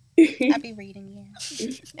reads. I be reading, yeah.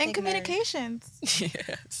 And communications.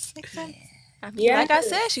 Yes. Makes sense. I mean, like I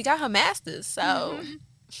said, she got her master's, so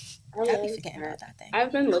I be forgetting about that thing.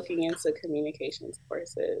 I've been looking into communications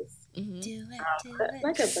courses. Do it.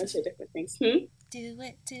 Like a bunch of different things. Do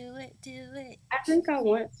it. I think I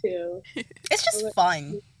want to. It's just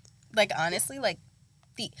fun. Like honestly, like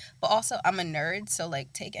but also I'm a nerd, so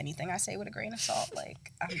like take anything I say with a grain of salt.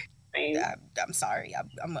 Like I'm sorry,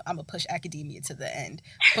 I'm gonna push academia to the end,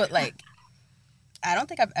 but like I don't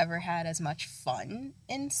think I've ever had as much fun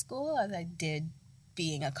in school as I did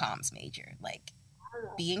being a comms major. Like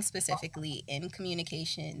being specifically in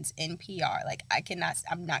communications, in PR. Like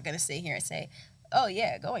I'm not gonna sit here and say, oh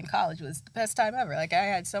yeah, going to college was the best time ever. Like I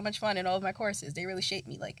had so much fun in all of my courses. They really shaped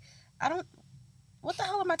me. Like I don't what the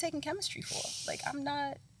hell am I taking chemistry for? Like, I'm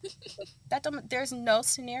not, there's no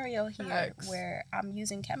scenario here Facts. where I'm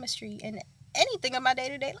using chemistry in anything in my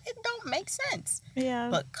day-to-day. It don't make sense. Yeah.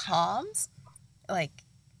 But comms, like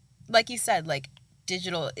you said, like,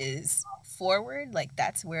 digital is forward. Like,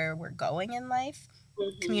 that's where we're going in life.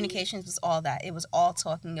 Communications was all that. It was all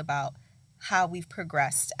talking about how we've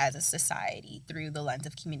progressed as a society through the lens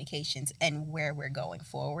of communications and where we're going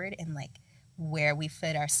forward and, like, where we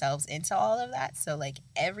fit ourselves into all of that. So, like,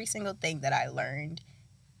 every single thing that I learned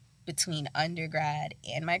between undergrad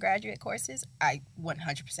and my graduate courses, I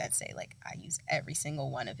 100% say, like, I use every single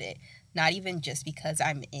one of it. Not even just because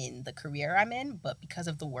I'm in the career I'm in, but because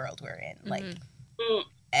of the world we're in. Like,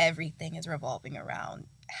 everything is revolving around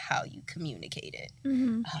how you communicate it.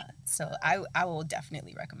 So I will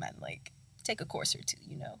definitely recommend, like, take a course or two,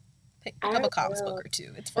 you know. Pick up a comms book or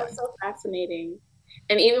two. It's fun. That's so fascinating.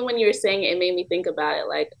 And even when you were saying it, it made me think about it,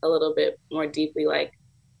 like, a little bit more deeply, like,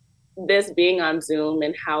 this being on Zoom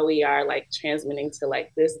and how we are, like, transmitting to,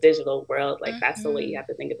 like, this digital world. Like, that's the way you have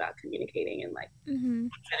to think about communicating and, like,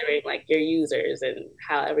 considering, like, your users and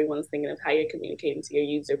how everyone's thinking of how you're communicating to your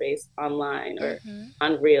user base online or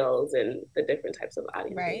on Reels and the different types of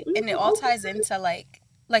audiences. Right. And it all ties into, like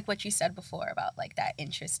what you said before about, like, that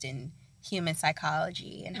interest in human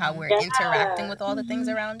psychology and how we're interacting with all the things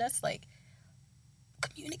around us. Like,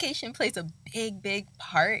 communication plays a big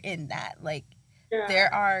part in that. Like,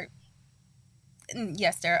 there are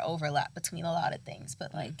overlap between a lot of things,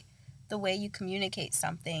 but, like, the way you communicate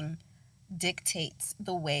something dictates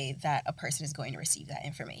the way that a person is going to receive that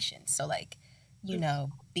information. So, like, you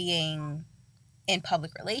know, being in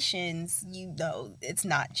public relations, you know, it's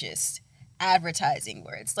not just advertising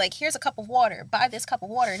where it's like, here's a cup of water, buy this cup of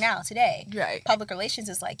water now, today. Right. Public relations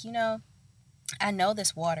is like, you know, I know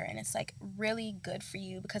this water and it's, like, really good for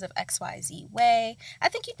you because of XYZ way. I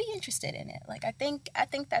think you'd be interested in it. Like, I think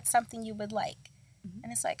that's something you would like.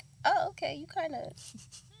 And it's like, oh, okay, you kind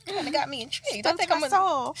of got me intrigued. I think I'm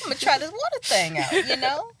gonna try this water thing out, you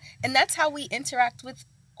know? And that's how we interact with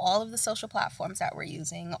all of the social platforms that we're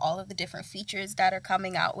using, all of the different features that are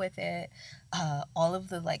coming out with it, all of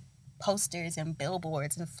the, like, posters and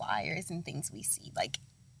billboards and flyers and things we see. Like,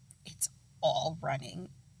 it's all running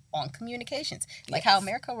on communications. Like how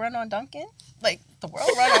America run on Duncan, like, the world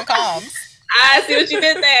run on comms. I see what you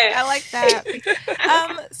did there. I like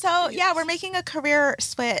that. So yeah, we're making a career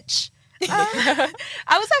switch. I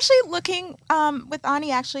was actually looking with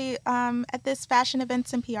Ani actually at this fashion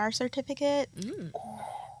events and PR certificate.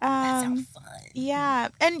 That sounds fun. Yeah,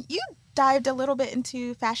 and you dived a little bit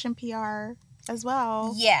into fashion PR as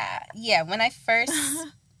well. Yeah. When I first,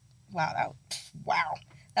 wow,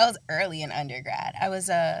 that was early in undergrad. I was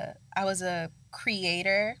a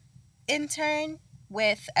creator intern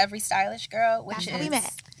with Every Stylish Girl, which That's how we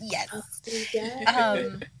met. Yes.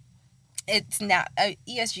 It's now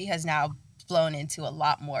ESG has now blown into a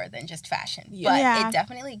lot more than just fashion, but it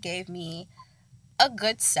definitely gave me a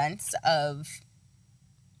good sense of.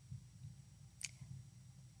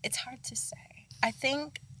 It's hard to say. I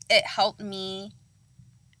think it helped me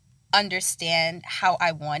understand how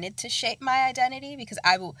I wanted to shape my identity, because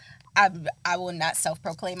I will not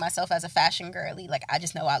self-proclaim myself as a fashion girly. Like, I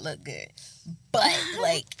just know I look good. But,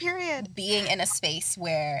 like, period, being in a space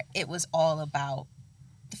where it was all about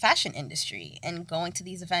the fashion industry and going to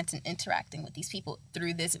these events and interacting with these people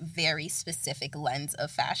through this very specific lens of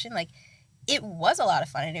fashion, like, it was a lot of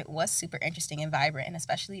fun and it was super interesting and vibrant, and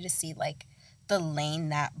especially to see, like, the lane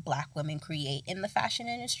that Black women create in the fashion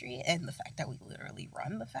industry and the fact that we literally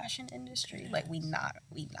run the fashion industry. Like, we not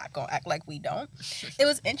gonna act like we don't. It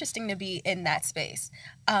was interesting to be in that space.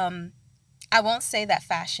 I won't say that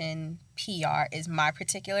fashion PR is my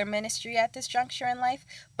particular ministry at this juncture in life,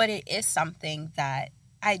 but it is something that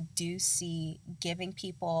I do see giving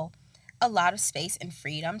people a lot of space and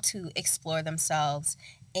freedom to explore themselves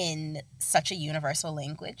in such a universal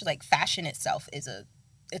language. Like, fashion itself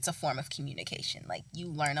it's a form of communication. Like, you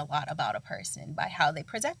learn a lot about a person by how they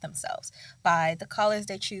present themselves, by the colors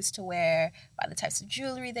they choose to wear, by the types of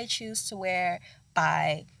jewelry they choose to wear,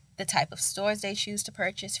 by the type of stores they choose to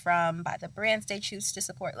purchase from, by the brands they choose to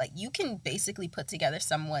support. Like, you can basically put together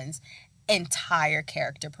someone's entire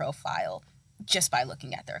character profile just by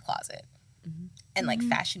looking at their closet. And, like,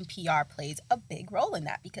 fashion PR plays a big role in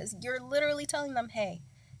that, because you're literally telling them, hey,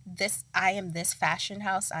 I am this fashion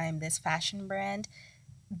house, I am this fashion brand.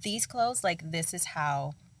 These clothes, like, this is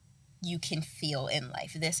how you can feel in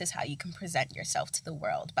life. This is how you can present yourself to the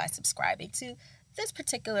world by subscribing to this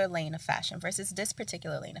particular lane of fashion versus this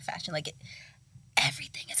particular lane of fashion. Like,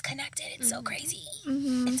 everything is connected. It's so crazy.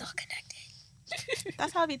 It's all connected.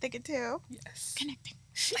 That's how I be thinking too. Yes. Connecting.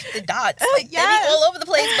 Like the dots. Like, they be all over the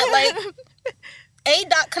place, but like, A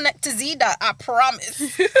dot connect to Z dot, I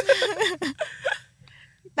promise.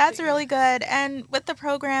 That's really good. And with the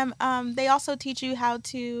program, they also teach you how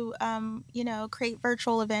to, create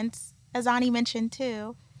virtual events, as Ani mentioned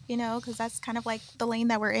too, because that's kind of like the lane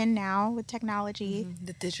that we're in now with technology. Mm-hmm.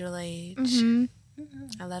 The digital age. Mm-hmm.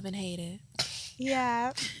 I love and hate it.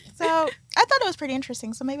 Yeah. So I thought it was pretty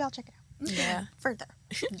interesting. So maybe I'll check it out. Yeah. Further.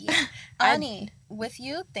 Yeah. Ani, with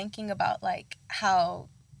you thinking about like how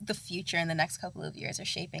the future in the next couple of years are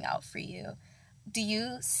shaping out for you, do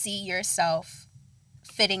you see yourself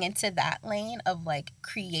fitting into that lane of like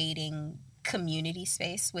creating community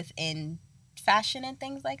space within fashion and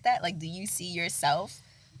things like that? Like, do you see yourself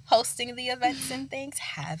hosting the events and things?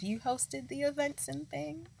 Have you hosted the events and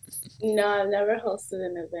things? No, I've never hosted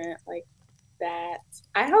an event like that.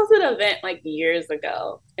 I hosted an event like years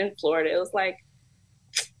ago in Florida. It was like,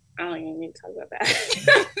 I don't even need to talk about that.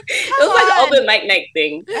 It was like an open mic night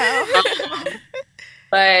thing. Oh.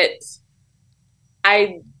 But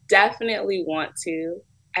I definitely want to.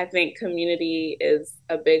 I think community is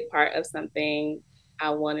a big part of something I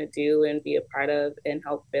want to do and be a part of and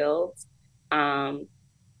help build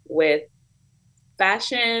with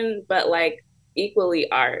fashion, but like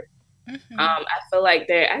equally art. Mm-hmm. I feel like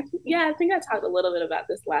I think I talked a little bit about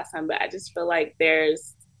this last time, but I just feel like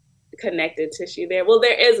there's connected tissue there. Well,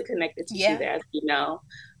 there is a connected tissue there, as you know.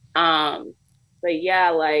 But yeah,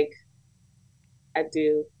 like I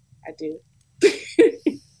do.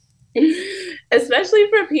 Especially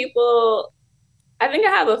for people, I think I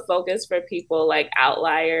have a focus for people like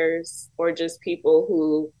outliers or just people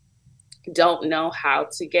who don't know how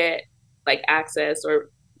to get like access or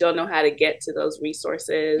don't know how to get to those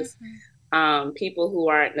resources. Mm-hmm. People who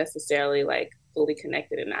aren't necessarily like fully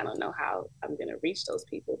connected, and I don't know how I'm going to reach those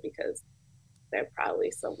people because they're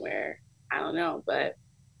probably somewhere, I don't know. But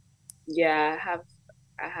yeah,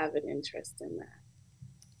 I have an interest in that.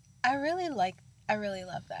 I really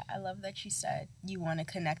love that. I love that you said you want to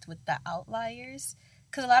connect with the outliers,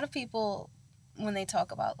 because a lot of people, when they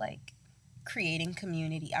talk about like creating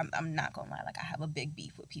community, I'm not gonna lie, like I have a big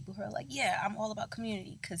beef with people who are like, yeah, I'm all about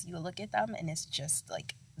community, because you look at them and it's just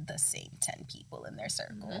like the same 10 people in their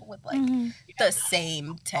circle mm-hmm. with like mm-hmm. the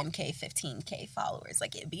same 10K 15K followers.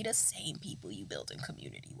 Like, it'd be the same people you build in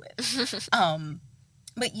community with.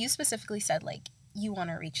 But you specifically said like you want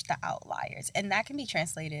to reach the outliers, and that can be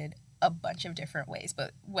translated a bunch of different ways,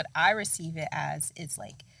 but what I receive it as is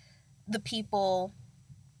like the people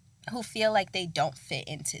who feel like they don't fit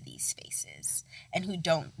into these spaces and who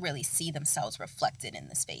don't really see themselves reflected in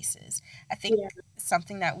the spaces. I think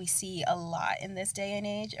something that we see a lot in this day and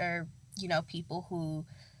age are, people who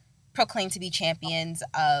proclaim to be champions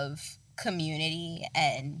of community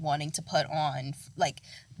and wanting to put on, like,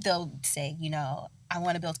 they'll say, I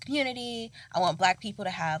want to build community. I want Black people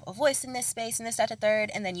to have a voice in this space and this, that, the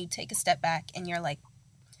third. And then you take a step back and you're like,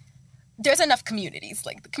 there's enough communities.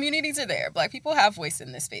 Like, the communities are there. Black people have voice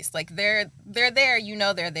in this space. Like, they're there.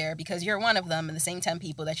 They're there because you're one of them. And the same 10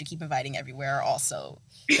 people that you keep inviting everywhere are also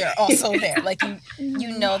there. Like,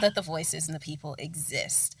 you know that the voices and the people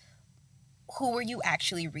exist. Who are you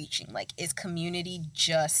actually reaching? Like, is community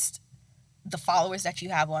just the followers that you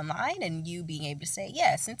have online, and you being able to say,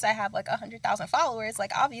 yeah, since I have like 100,000 followers,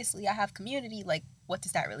 like obviously I have community, like what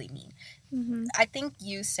does that really mean? Mm-hmm. I think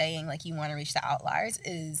you saying like you want to reach the outliers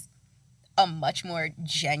is a much more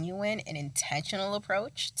genuine and intentional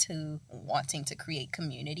approach to wanting to create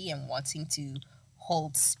community and wanting to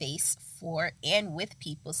hold space for and with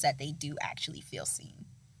people so that they do actually feel seen.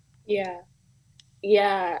 Yeah,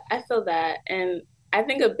 I feel that. And I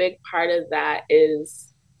think a big part of that is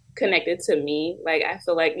connected to me. Like, I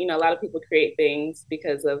feel like, a lot of people create things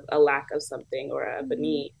because of a lack of something or of a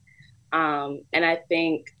need. And I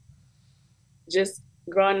think just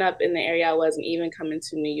growing up in the area I was, and even coming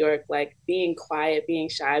to New York, like being quiet, being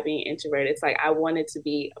shy, being introverted, it's like I wanted to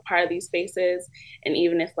be a part of these spaces. And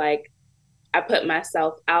even if like I put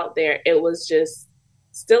myself out there, it was just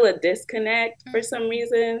still a disconnect for some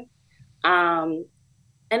reason.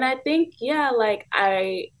 And I think, like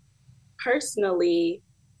I personally,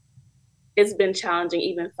 it's been challenging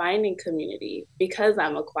even finding community because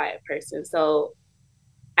I'm a quiet person. So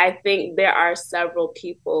I think there are several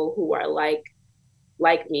people who are like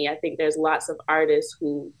me. I think there's lots of artists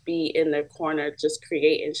who be in their corner just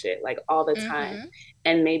creating shit like all the time. Mm-hmm.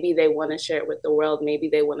 And maybe they want to share it with the world. Maybe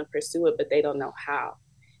they want to pursue it, but they don't know how.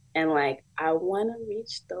 And like, I want to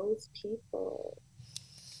reach those people.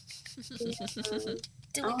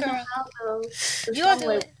 Do it, girl. You will do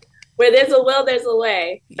it. Where there's a will, there's a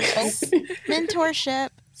way. Yes. Mentorship.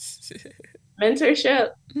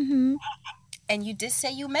 Mm-hmm. And you did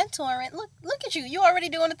say you mentoring. Look at you. You already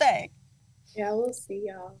doing the thing. Yeah, we'll see,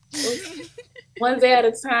 y'all. We'll see. One day at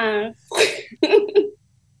a time.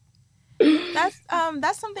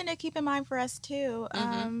 That's something to keep in mind for us too.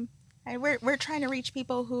 Mhm. And we're trying to reach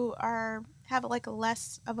people who have like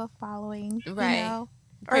less of a following, Right. you know.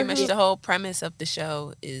 Pretty much who- the whole premise of the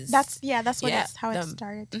show is that's what yeah, it's how it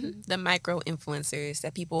started. the micro influencers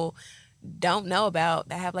that people don't know about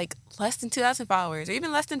that have like less than 2,000 followers or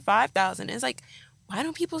even less than 5,000. It's like, why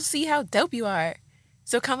don't people see how dope you are?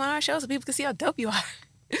 So come on our show so people can see how dope you are.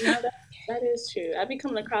 No, that is true. I be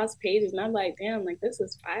coming across pages and I'm like, damn, like this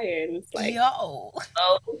is fire. And it's like, Yo. oh,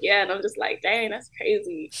 yeah. And I'm just like, dang, that's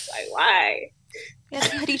crazy. Like, why? We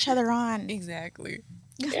have to put each other on. Exactly.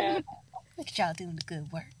 Yeah. Look at y'all doing the good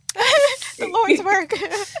work. The Lord's work.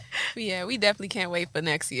 But yeah, we definitely can't wait for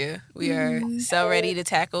next year. We are so ready to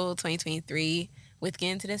tackle 2023 with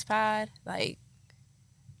getting to this pod. Like,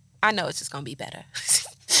 I know it's just going to be better.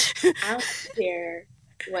 I don't care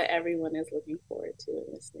what everyone is looking forward to in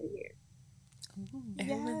this new year.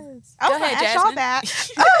 Yes. Go I ahead, I saw Jasmine. that.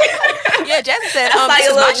 Yeah, Jasmine said, I saw this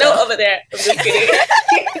your is my little note show. over there. I'm just kidding.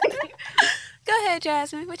 Go ahead,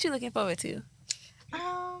 Jasmine. What you looking forward to?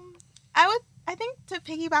 I think to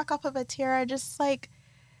piggyback off of Atira, just like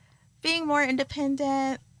being more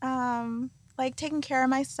independent, like taking care of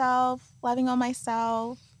myself, loving on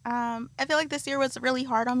myself. I feel like this year was really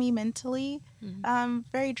hard on me mentally,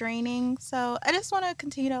 very draining. So I just want to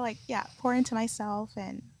continue to pour into myself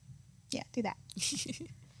and do that.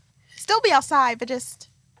 Still be outside, but just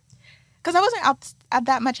because I wasn't out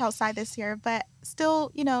that much outside this year, but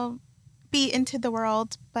still, be into the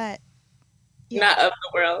world, but. Yeah. Not of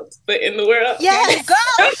the world, but in the world. Yes. There you go.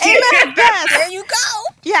 Amen. Yes. There you go.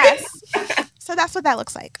 Yes. So that's what that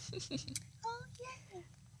looks like. Oh,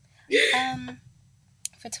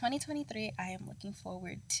 for 2023, I am looking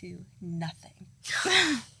forward to nothing.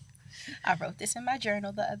 I wrote this in my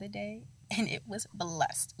journal the other day, and it was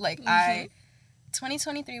blessed.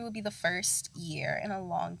 2023 will be the first year in a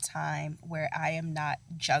long time where I am not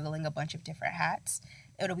juggling a bunch of different hats.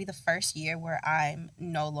 It'll be the first year where I'm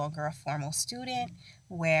no longer a formal student,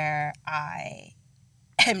 where I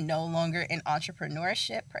am no longer in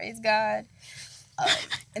entrepreneurship, praise God.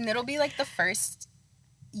 And it'll be like the first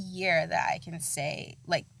year that I can say,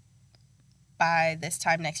 like, by this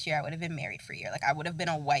time next year, I would have been married for a year. Like, I would have been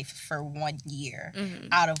a wife for 1 year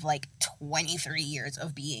out of, 23 years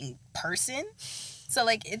of being person. So,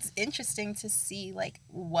 it's interesting to see,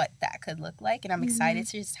 what that could look like. And I'm excited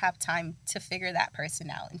to just have time to figure that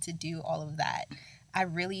person out and to do all of that.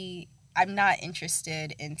 I'm not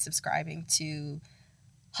interested in subscribing to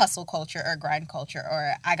hustle culture or grind culture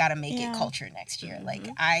or I gotta make it culture next year.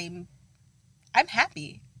 I'm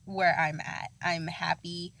happy where I'm at. I'm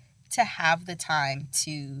happy to have the time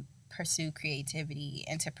to pursue creativity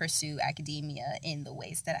and to pursue academia in the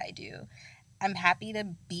ways that I do. I'm happy to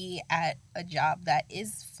be at a job that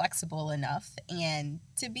is flexible enough and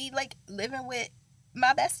to be living with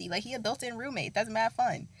my bestie. He a built-in roommate. That's mad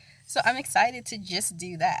fun. So I'm excited to just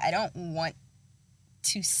do that. I don't want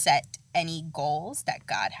to set any goals that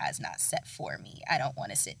God has not set for me. I don't want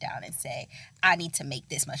to sit down and say, I need to make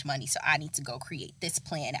this much money, so I need to go create this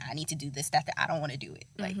plan. I need to do this, that. I don't want to do it.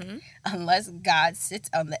 Unless God sits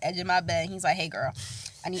on the edge of my bed and he's like, hey, girl,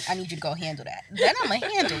 I need you to go handle that. Then I'm going to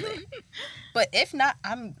handle it. But if not,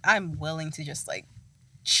 I'm willing to just,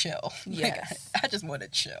 chill. Yes. I just want to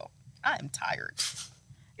chill. I'm tired.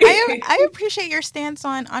 I appreciate your stance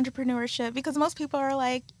on entrepreneurship because most people are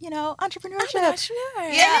like, entrepreneurship.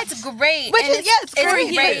 Yeah, and it's great. Which and is, it's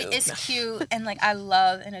great. Great. It's cute. And I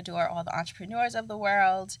love and adore all the entrepreneurs of the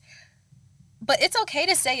world. But it's okay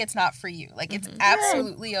to say it's not for you. It's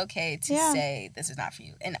absolutely okay to say this is not for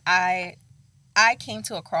you. And I came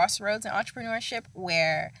to a crossroads in entrepreneurship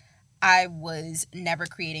where I was never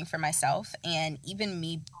creating for myself. And even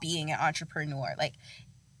me being an entrepreneur,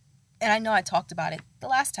 and I know I talked about it the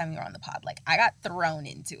last time we were on the pod. I got thrown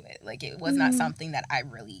into it. It was not something that I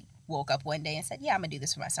really woke up one day and said, yeah, I'm going to do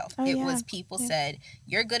this for myself. It was people said,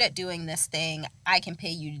 you're good at doing this thing. I can pay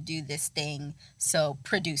you to do this thing. So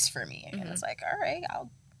produce for me. And it's all right,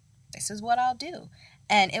 this is what I'll do.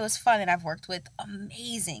 And it was fun. And I've worked with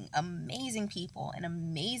amazing, amazing people and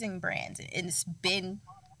amazing brands. And it's been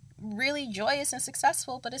really joyous and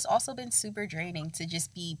successful, but it's also been super draining to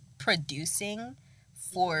just be producing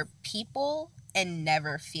for people and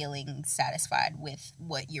never feeling satisfied with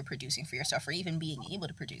what you're producing for yourself or even being able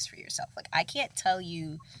to produce for yourself. I can't tell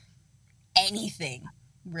you anything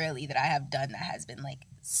really that I have done that has been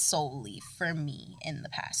solely for me in the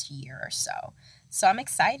past year or so. So I'm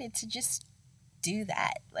excited to just do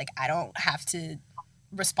that. I don't have to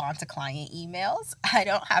respond to client emails. I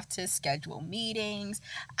don't have to schedule meetings.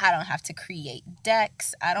 I don't have to create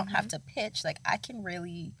decks. I don't have to pitch. Like, I can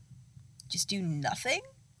really just do nothing.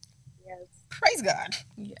 Yes. Praise God.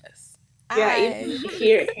 Yes. Yeah,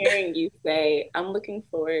 even hearing you say, I'm looking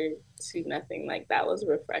forward to nothing, like, that was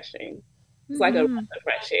refreshing. It's like a breath of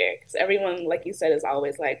fresh air. Because everyone, like you said, is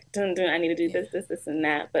always like, dun, dun, I need to do this, and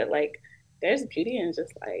that. But, like, there's beauty in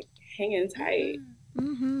just, like, hanging tight.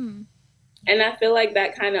 Mm-hmm. And I feel like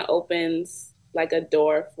that kind of opens, like, a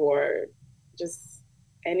door for just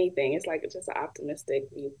anything. It's like just an optimistic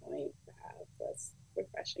viewpoint to have. That's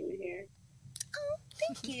refreshing to hear. Oh,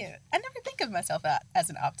 thank you. I never think of myself as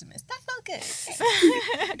an optimist. That felt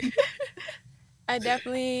good. I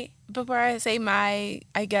definitely, before I say my,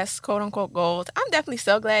 I guess, quote unquote goals, I'm definitely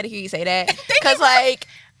so glad to hear you say that. Because, like,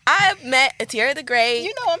 I've met Atira the Great.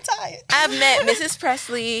 You know I'm tired. I've met Mrs.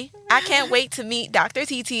 Presley. I can't wait to meet Dr.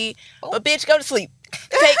 TT. But, bitch, go to sleep.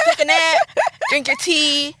 Take a nap, drink your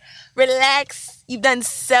tea, relax. You've done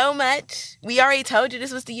so much. We already told you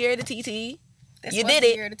this was the year of the TT. You did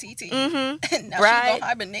it. Year to TT. Mm-hmm. Now right. she's gonna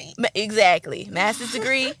hibernate. Exactly. Master's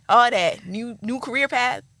degree, all that. New career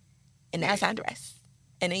path. And now it's time to rest.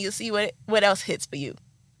 And then you'll see what else hits for you.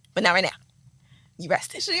 But not right now. You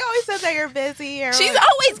rested. She always says that you're busy. Or She's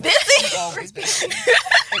always busy. She's always busy.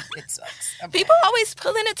 It sucks. People always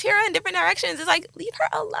pulling Atira in different directions. It's like, leave her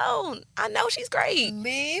alone. I know she's great.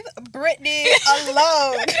 Leave Brittany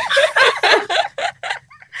alone.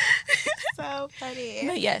 So funny.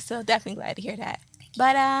 But yeah, so definitely glad to hear that.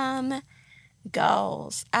 But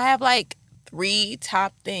goals. I have like 3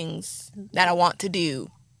 top things that I want to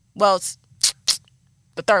do. Well,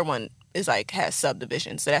 the third one is like has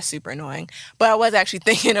subdivisions, so that's super annoying. But I was actually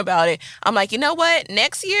thinking about it. I'm like, you know what?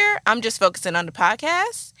 Next year, I'm just focusing on the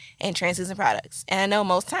podcast and translucent products. And I know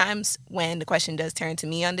most times when the question does turn to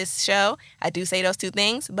me on this show, I do say those 2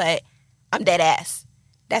 things, but I'm dead ass.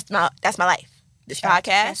 That's my life. This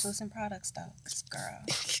podcast. Translucent products, though, girl.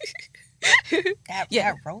 That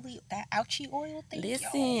ouchie oil thing.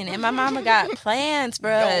 Listen, and my mama got plans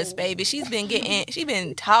for us, baby. She's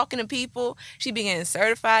been talking to people. She been getting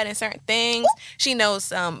certified in certain things. She knows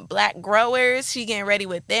some black growers. She getting ready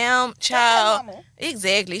with them. Child.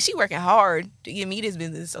 Exactly. She working hard to give me this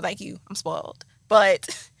business. So thank you. I'm spoiled.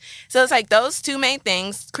 But so it's like those 2 main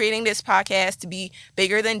things, creating this podcast to be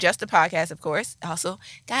bigger than just a podcast, of course. Also,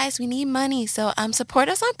 guys, we need money. So support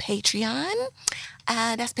us on Patreon.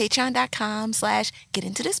 That's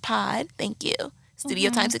patreon.com/getintothispod. Thank you. Studio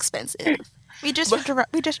time's expensive. We just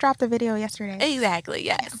dropped the video yesterday. Exactly.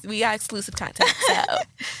 Yes. We got exclusive content. So,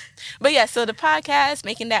 but yeah, so the podcast,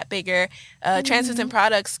 making that bigger, translucent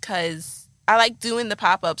products, because I like doing the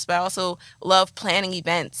pop-ups, but I also love planning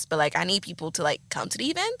events. But like, I need people to like come to the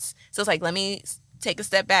events. So it's like, let me take a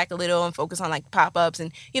step back a little and focus on like pop-ups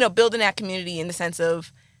and, building that community in the sense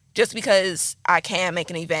of just because I can make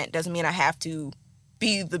an event doesn't mean I have to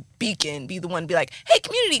be the beacon, be the one to be like, hey,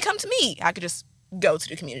 community, come to me. I could just go to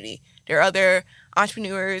the community. There are other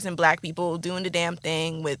entrepreneurs and black people doing the damn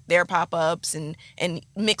thing with their pop-ups and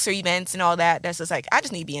mixer events and all that. That's just like, I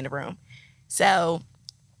just need to be in the room. So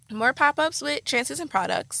more pop-ups with translucent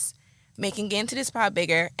products, making Get Into This Pod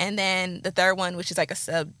bigger. And then the third one, which is like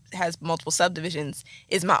has multiple subdivisions,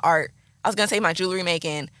 is my art. I was going to say my jewelry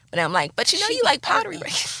making, but I'm like, but you like pottery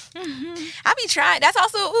making. I be trying. That's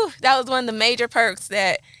also, that was one of the major perks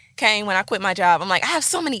that came when I quit my job. I'm like, I have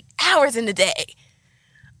so many hours in the day.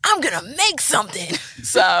 I'm going to make something.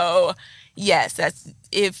 So, yes, that's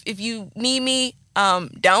if you need me,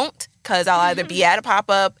 don't, because I'll either be at a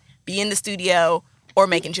pop-up, be in the studio, or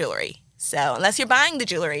making jewelry. So, unless you're buying the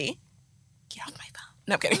jewelry, get off my phone.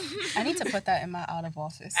 No, I'm kidding. I need to put that in my out of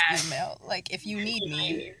office email. Like, if you need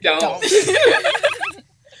me, don't.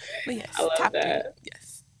 But yes, I love top that. 3.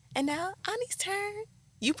 Yes. And now, Ani's turn.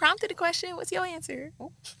 You prompted a question. What's your answer?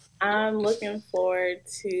 I'm looking forward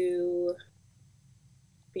to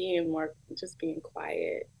being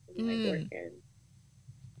quiet and like working.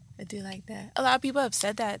 I do like that. A lot of people have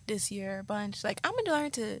said that this year a bunch. Like, I'm going to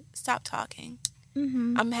learn to stop talking.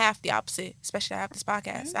 Mm-hmm. I'm half the opposite, especially after this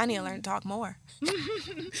podcast. I need to learn to talk more.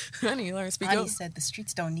 I need to learn to speak Ani up. said the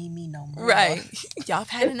streets don't need me no more. Right. Y'all have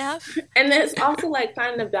had enough? And there's also like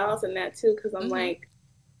finding a balance in that too, because I'm like,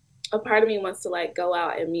 a part of me wants to like go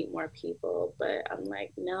out and meet more people, but I'm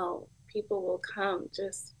like, no, people will come.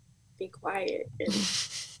 Just be quiet and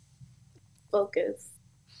focus.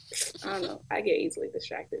 I don't know. I get easily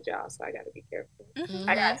distracted, y'all, so I got to be careful. Mm-hmm.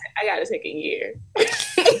 I got to take a year.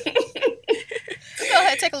 Go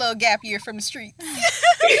ahead, take a little gap year from the streets.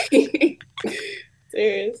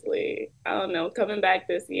 Seriously. I don't know. Coming back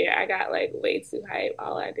this year, I got like way too hype.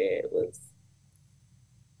 All I did was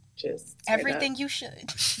just Everything you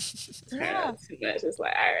should. turn up too much. It's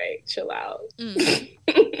like, all right, chill out.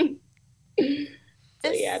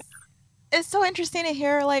 So yeah. It's so interesting to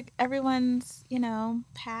hear like everyone's,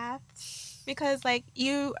 paths, because like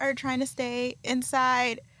you are trying to stay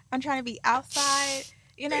inside, I'm trying to be outside,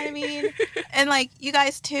 you know what I mean? And like you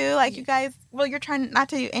guys too, like you guys, well, you're trying not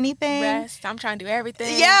to do anything. Rest. I'm trying to do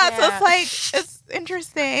everything. Yeah, so it's like it's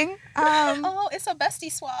interesting. Oh, it's a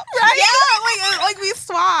bestie swap. Right? Yeah, like we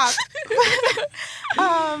swap.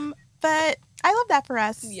 But I love that for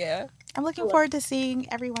us. Yeah. I'm looking forward to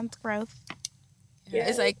seeing everyone's growth. Yeah.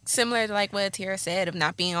 It's like similar to like what Tierra said of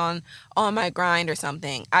not being on my grind or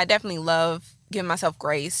something. I definitely love giving myself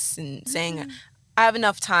grace and saying I have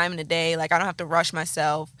enough time in the day. Like I don't have to rush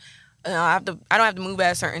myself. I don't have to move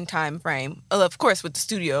at a certain time frame. Well, of course, with the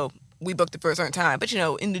studio, we booked it for a certain time. But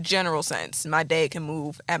in the general sense, my day can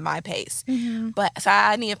move at my pace. But so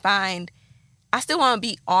I need to find. I still want to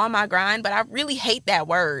be on my grind, but I really hate that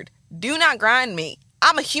word. Do not grind me.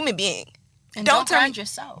 I'm a human being. And don't grind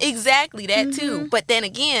yourself. Exactly, that too. But then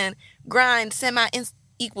again, grind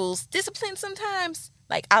equals discipline sometimes.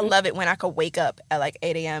 Like, I love it when I could wake up at like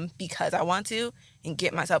 8 a.m. because I want to and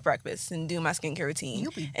get myself breakfast and do my skincare routine.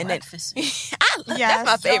 You be and breakfast. That's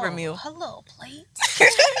my favorite meal. Hello, plate.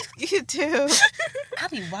 You too. I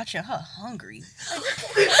be watching her hungry.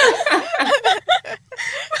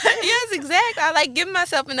 Yes, exactly. I like giving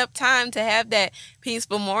myself enough time to have that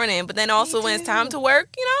peaceful morning. But then also when it's time to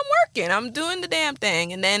work, I'm working. I'm doing the damn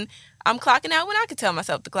thing. And then I'm clocking out when I could tell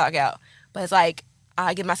myself to clock out. But it's like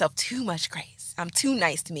I give myself too much grace. I'm too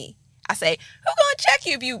nice to me. I say, who's going to check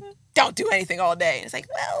you if you don't do anything all day? And it's like,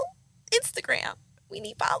 well, Instagram. We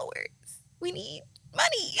need followers. We need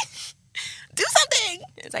money. Do something.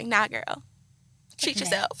 It's like, nah, girl. Treat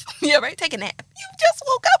yourself. Yeah, right? Take a nap. You just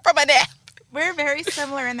woke up from a nap. We're very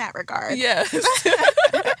similar in that regard. Yes.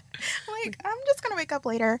 Like, I'm just going to wake up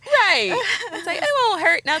later. Right. It's like, it won't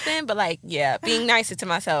hurt nothing. But like, yeah, being nicer to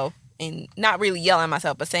myself and not really yelling at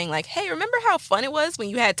myself, but saying like, hey, remember how fun it was when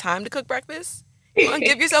you had time to cook breakfast? You want to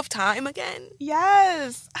give yourself time again?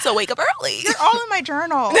 Yes. So wake up early. They're all in my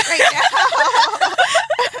journal right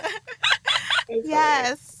now.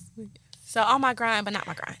 Yes. So on my grind, but not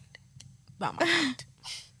my grind. About my grind.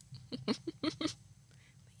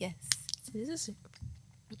 Yes. So this is.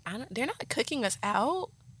 They're not cooking us out.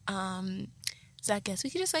 So I guess we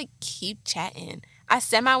could just like keep chatting. I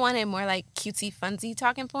wanted more like cutesy funsy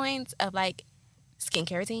talking points of like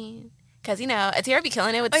skincare routine. Because, Atira be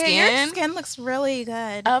killing it with skin. Your skin looks really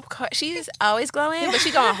good. Of course. She's always glowing, but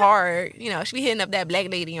she going hard. She be hitting up that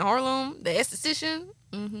black lady in Harlem, the esthetician.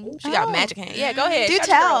 She got magic hands. Yeah, go ahead. Do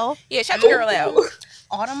tell. Yeah, shout your girl out.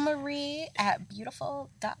 Autumn Marie at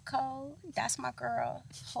beautiful.co. That's my girl.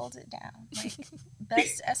 Hold it down. Like,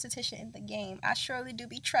 best esthetician in the game. I surely do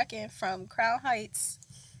be trekking from Crown Heights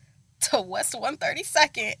to West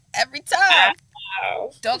 132nd every time.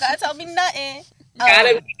 Wow. Don't gotta tell me nothing.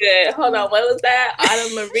 Gotta be good. Hold on, what was that?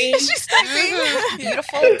 Autumn Marie. She's typing.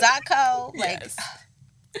 Beautiful.co. Like, Yes.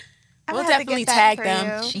 We'll definitely tag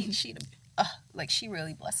them. She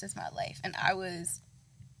really blesses my life. And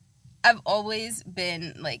I've always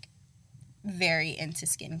been like very into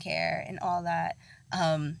skincare and all that.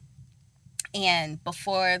 And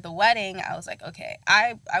before the wedding, I was like, okay,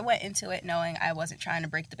 I went into it knowing I wasn't trying to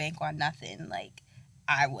break the bank on nothing. Like,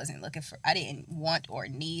 I didn't want or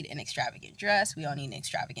need an extravagant dress. We don't need an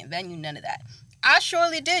extravagant venue, none of that. I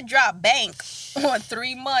surely did drop bank on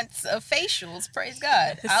 3 months of facials, praise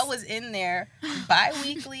God. I was in there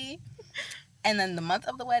bi-weekly, and then the month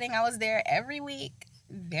of the wedding, I was there every week,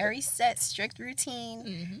 very set, strict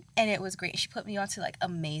routine, and it was great. She put me onto, like,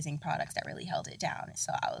 amazing products that really held it down.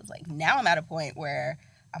 So I was like, now I'm at a point where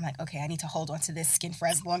I'm like, okay, I need to hold on to this skin for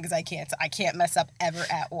as long as I can. So I can't mess up ever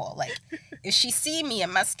at all. Like, if she see me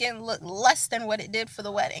and my skin look less than what it did for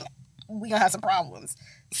the wedding, we gonna have some problems.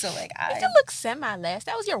 So like, It could look semi-less.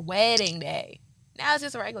 That was your wedding day. Now it's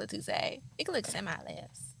just a regular Tuesday. It could look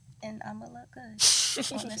semi-less. And I'm gonna look good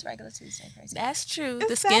on this regular Tuesday. Crazy. That's true. It's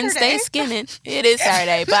the skin Saturday. stays skinning. It is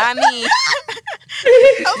Saturday, but I mean,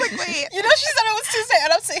 I was like, wait. You know, she said it was Tuesday,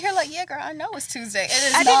 and I'm sitting here like, yeah, girl, I know it's Tuesday. It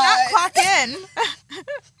is I did not clock in.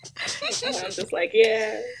 And I'm just like,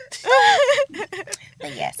 yeah.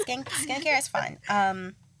 But yeah, skincare is fun.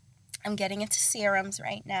 I'm getting into serums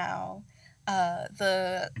right now.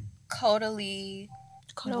 The Caudalie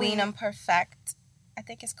Luminum Perfect, I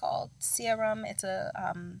think it's called, serum. It's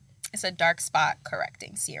a dark spot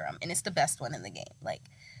correcting serum, and it's the best one in the game. Like,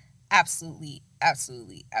 absolutely,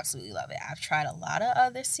 absolutely, absolutely love it. I've tried a lot of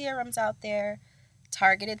other serums out there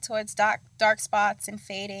targeted towards dark spots and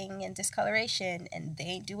fading and discoloration, and they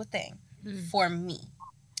ain't do a thing for me.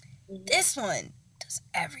 This one does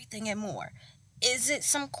everything and more. Is it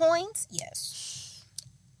some coins? Yes.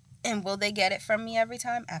 And will they get it from me every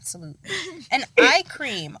time? Absolutely. And eye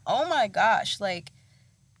cream, oh my gosh, like,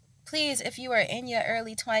 please, if you are in your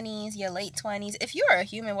early 20s, your late 20s, if you are a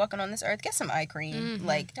human walking on this earth, get some eye cream. Mhm.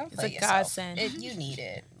 Like, don't play It's a yourself. godsend. You need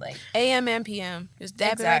it. Like, AM and PM. Just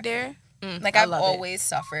dab Exactly. it right there. like I I've love it. always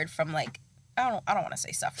suffered from, like, I don't want to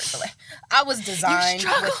say suffered, but like I was designed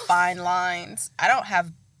with struggled. fine lines.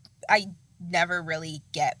 I never really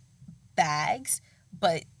get bags,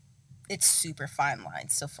 but it's super fine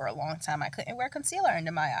lines. So for a long time, I couldn't wear concealer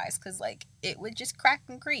under my eyes because like it would just crack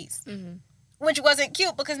and crease, Mhm. which wasn't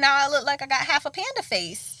cute because now I look like I got half a panda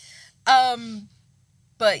face.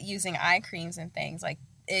 But using eye creams and things, like,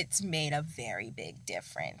 it's made a very big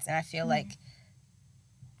difference, and I feel like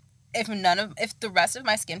if the rest of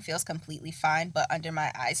my skin feels completely fine, but under my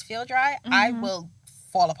eyes feel dry, I will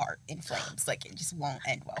fall apart in flames. Like, it just won't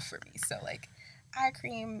end well for me. So, like, eye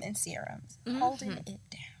cream and serums, holding it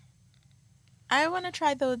down. I want to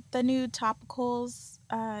try the new topicals.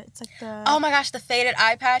 It's like the Oh my gosh, the faded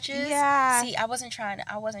eye patches. Yeah. See, I wasn't trying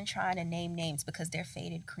to name names because they're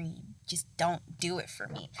faded cream. Just don't do it for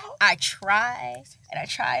me. I try and I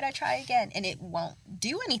try again, and it won't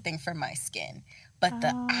do anything for my skin. But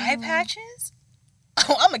the eye patches,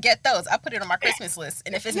 I'm gonna get those. I put it on my Christmas list,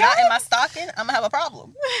 and if it's not in my stocking, I'm gonna have a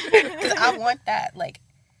problem because I want that. Like,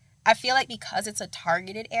 I feel like because it's a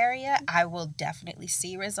targeted area, I will definitely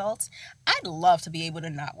see results. I'd love to be able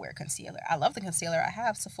to not wear concealer. I love the concealer I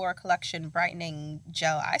have. Sephora Collection Brightening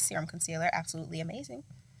Gel Eye Serum Concealer. Absolutely amazing.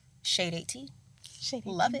 Shade 18.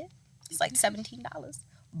 Love it. It's like $17.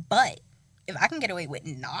 But if I can get away with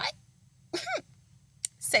not,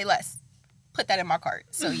 say less. Put that in my cart.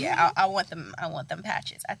 So yeah, I want them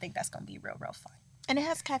patches. I think that's going to be real fun. and it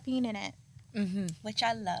has caffeine in it. Mm-hmm. Which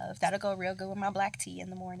I love. That'll go real good with my black tea in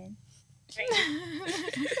the morning.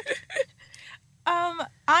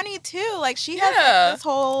 Ani too, like she has like, this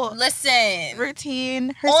whole Listen. routine.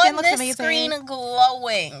 Her skin On looks this amazing. screen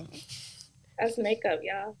glowing. That's makeup,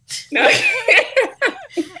 y'all. No.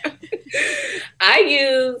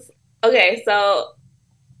 Okay, so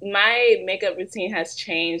my makeup routine has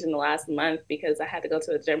changed in the last month because I had to go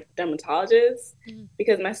to a dermatologist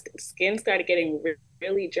because my skin started getting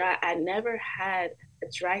really dry. I never had a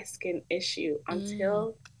dry skin issue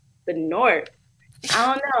until the north. I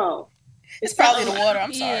don't know. It's probably the water.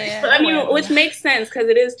 I'm sorry. Yeah. I mean, which makes sense because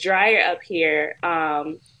it is drier up here.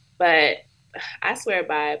 But I swear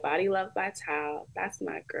by Body Love by Tao. That's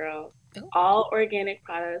my girl. Ooh. All organic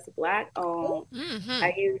products, Black owned. Mm-hmm.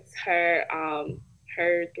 I use her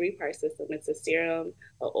 3-part system. It's a serum,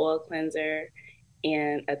 an oil cleanser,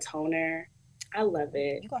 and a toner. I love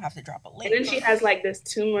it. You're going to have to drop a link. And then she has like this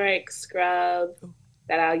turmeric scrub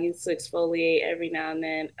that I'll use to exfoliate every now and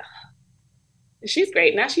then. Ugh. She's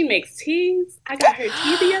great. Now she makes teas. I got her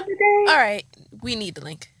tea the other day. All right. We need the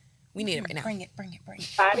link. We need it right now. Bring it.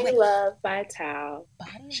 Body Love by Tao.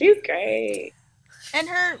 Body She's great. And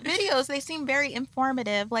her videos, they seem very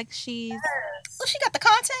informative. Like she's Oh, she got the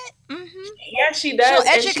content? Yeah, she does. She'll And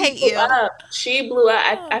educate she blew you. up. She blew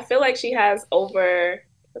up. I feel like she has over,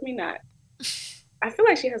 I feel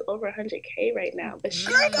like she has over 100K right now. But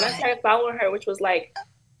when I started following her, which was like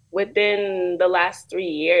within the last 3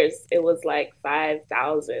 years, it was like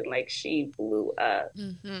 5,000. Like she blew up.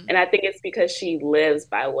 Mm-hmm. And I think it's because she lives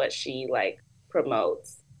by what she like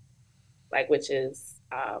promotes, like, which is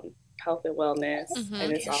health and wellness,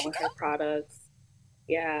 and it's all in her products.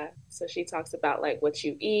 Yeah, so she talks about like what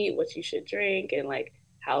you eat, what you should drink, and like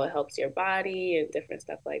how it helps your body and different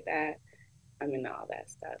stuff like that. I mean, all that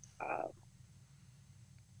stuff.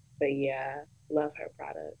 But yeah, love her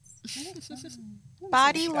products.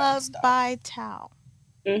 Body Love by Tao.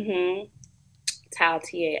 Tao,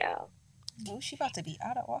 Tal. Oh, she about to be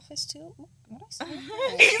out of office too. Ooh, what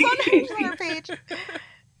I She's on her page.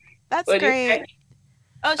 That's What do you great. say?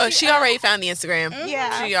 Oh, she already found the Instagram.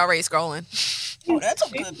 Yeah. She already scrolling. Oh, that's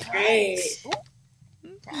a good She's price.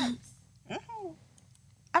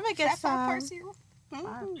 I'm gonna get some.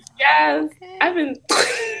 Yes, Okay. I've been.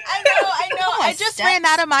 I know. I just ran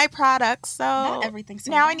out of my products, so Not everything.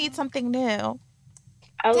 now I need something new.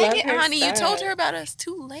 I Dang love it, her honey. You stuff. told her about us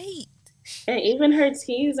too late. And even her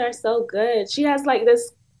teas are so good. She has like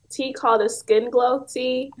this tea called a Skin Glow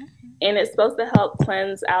tea, and it's supposed to help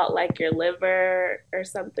cleanse out like your liver or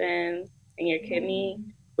something and your kidney,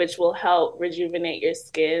 which will help rejuvenate your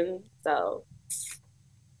skin. So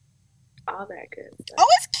all that good stuff. Oh,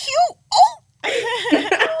 it's cute. Oh,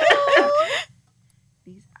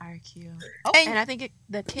 These are cute. Oh, And And I think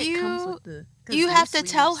the kit comes with the. You have to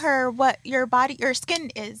tell her what your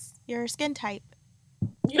skin is, your skin type.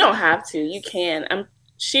 You don't have to. You can.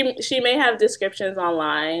 She may have descriptions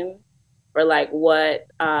online for like what.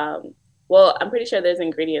 Well, I'm pretty sure there's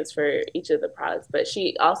ingredients for each of the products, but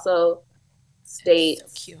she also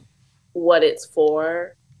states what it's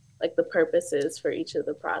for, like the purposes for each of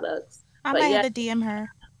the products. I But might yeah, have to DM her.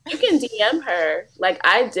 you can DM her. Like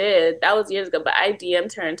I did. That was years ago, but I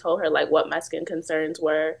DM'd her and told her like what my skin concerns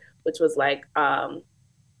were, which was like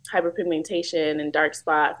hyperpigmentation and dark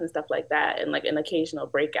spots and stuff like that, and like an occasional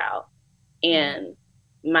breakout. And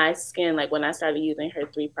my skin, like when I started using her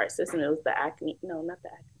 3-part system, it was the acne. No, not the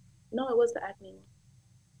acne. No, it was the acne one.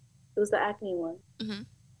 It was the acne one. Mm-hmm.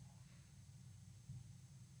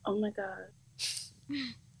 Oh my god.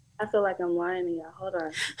 I feel like I'm lying to y'all. Hold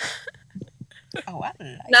on. Oh, I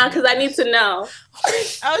like No, because I need to know.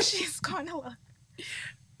 Oh, she's going to look.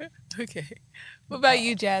 Okay. What about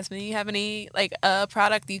you, Jasmine? You have any like a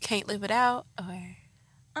product you can't live without? Or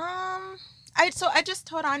I just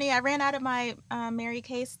told Ani I ran out of my Mary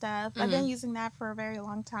Kay stuff. I've been using that for a very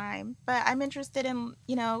long time, but I'm interested in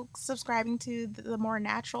subscribing to the more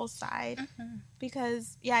natural side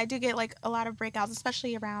because I do get like a lot of breakouts,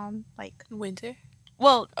 especially around like winter?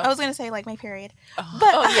 Well, I was gonna say like my period,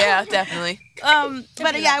 oh yeah, definitely.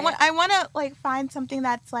 But yeah, I want to like find something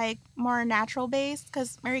that's like more natural based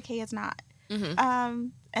because Mary Kay is not.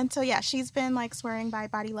 And so yeah, she's been like swearing by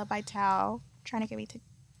Body Love Vital, trying to get me to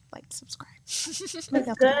like subscribe. It's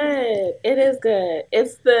good. It is good.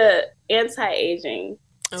 It's the anti-aging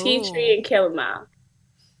tea tree and chamomile.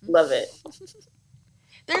 Love it.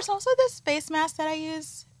 There's also this face mask that I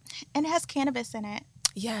use, and it has cannabis in it.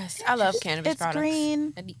 Yes, I love cannabis products. It's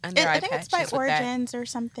green. I think it's by Origins or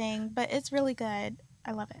something, but it's really good.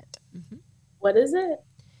 I love it. What is it?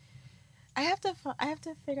 I have to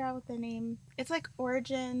figure out what the name. It's like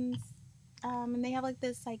Origins, and they have like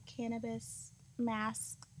this like cannabis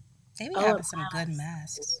mask. They be having some good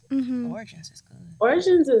masks. Origins is good.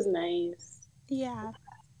 Origins is nice. Yeah.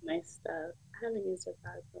 Nice stuff. I haven't used their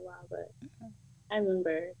product in a while, but I remember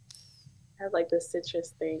it had like the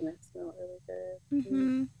citrus thing that smelled really good.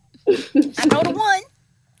 I know the one.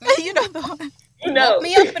 You know the one. You know. Woke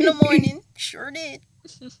me up in the morning. Sure did.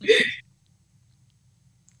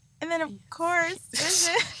 And then of course,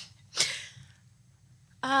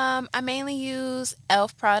 I mainly use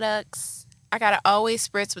e.l.f. products. I gotta always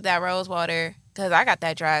spritz with that rose water because I got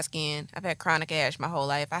that dry skin. I've had chronic ash my whole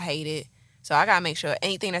life. I hate it. So I gotta make sure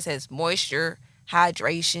anything that says moisture,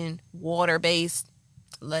 hydration, water based,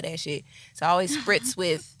 love that shit. So I always spritz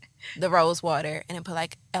with the rose water and then put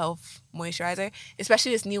like e.l.f. moisturizer.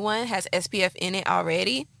 Especially this new one has SPF in it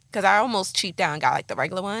already because I almost cheaped out and got like the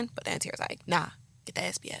regular one. But then Tara's like, nah, get the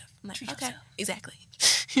SPF. I'm like, okay, exactly.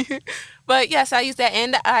 But yes, I use that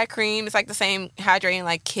and the eye cream. It's like the same hydrating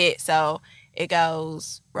like kit. So it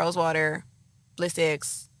goes rose water,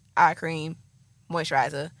 Blistex, eye cream,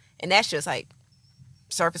 moisturizer. And that's just like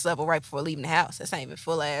surface level right before leaving the house. That's not even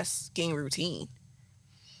full ass skin routine.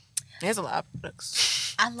 There's a lot of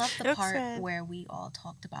products. I love the part where we all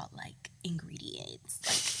talked about like ingredients,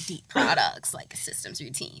 like deep products, like systems,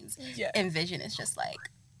 routines. Yeah. And Vision is just like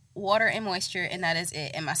water and moisture, and that is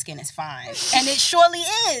it, and my skin is fine. And it surely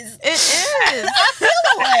is. It is. I feel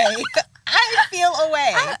away. I feel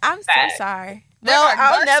away. I'm so sorry. There are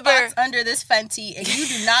I'll never spots under this Fenty, and you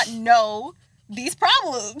do not know these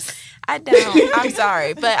problems. I don't. I'm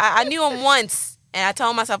sorry, but I knew them once, and I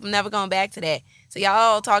told myself I'm never going back to that. So y'all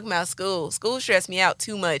all talking about school. School stressed me out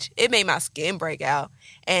too much. It made my skin break out.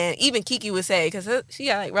 And even Kiki would say, because she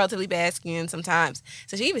got like relatively bad skin sometimes.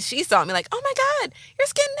 So she saw me like, oh my God, your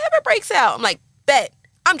skin never breaks out. I'm like, bet.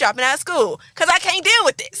 I'm dropping out of school because I can't deal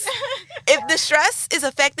with this. If the stress is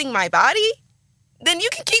affecting my body, then you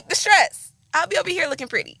can keep the stress. I'll be over here looking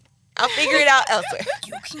pretty. I'll figure it out elsewhere.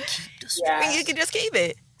 You can keep the stress. Yeah. You can just keep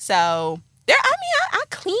it. So I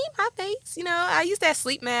clean my face. You know, I use that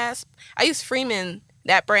sleep mask. I use Freeman,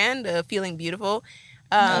 that brand of Feeling Beautiful.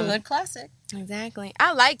 Good classic. Exactly.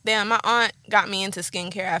 I like them. My aunt got me into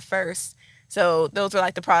skincare at first. So those were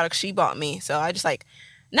like the products she bought me. So I just like,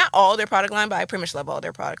 not all their product line, but I pretty much love all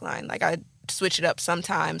their product line. Like I switch it up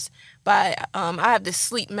sometimes. But I have this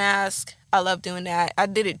sleep mask. I love doing that. I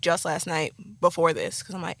did it just last night before this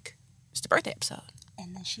because I'm like, it's the birthday episode.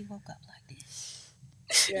 And then she woke up like this.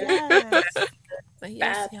 Yes. But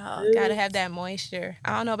yes, y'all gotta have that moisture.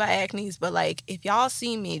 I don't know about acne, but like if y'all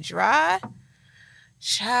see me dry,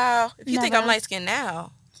 child, if you think I'm light skinned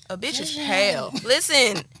now, a bitch is pale.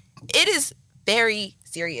 Listen, it is very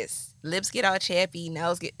serious. Lips get all chappy,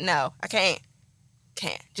 nails get no, I can't.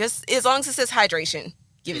 Just as long as it says hydration,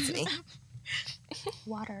 give it to me.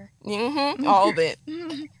 Water. All of it.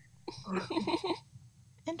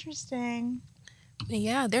 Interesting.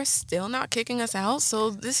 Yeah, they're still not kicking us out. So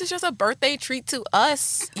this is just a birthday treat to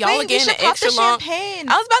us. Y'all Wait, are we getting should an pop extra the long. champagne.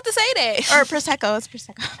 I was about to say that. Or Prosecco. It's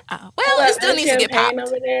Prosecco. Well, it still needs to get champagne popped.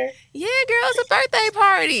 over there. Yeah, girl, it's a birthday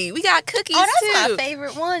party. We got cookies Oh, that's too. my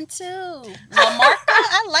favorite one too. Lamarca,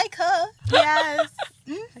 I like her. Yes.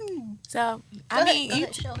 So Go I ahead, mean, go you.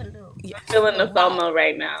 ahead, show her the little. Feeling the FOMO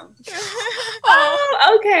right now.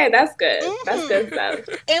 Oh, okay, that's good. That's good stuff.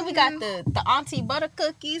 And we got the auntie butter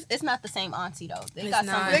cookies. It's not the same auntie though. They It's got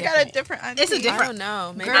not. something They got a different. different auntie. It's a I different- don't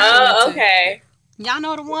know. Maybe Girl. she went Oh, to- okay. Y'all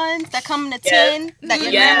know the ones that come in a Yes. tin that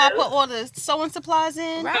your Yes. grandma put all the sewing supplies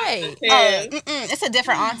in. Right. Yeah. It's a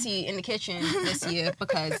different auntie in the kitchen this year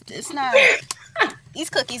because it's not. These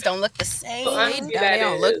cookies don't look the same. Well, They, auntie, they that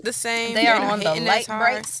don't is. look the same. They They're are not on the hitting light as hard.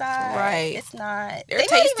 bright side. Right. It's not. They're They not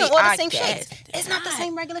tasty, even all the I same guess. shapes. They're It's not the not.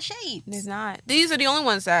 same regular shapes. It's not. These are the only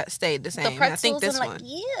ones that stayed the same. The And pretzels I think this and one.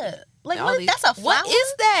 yeah, like All what, these- that's a flower. What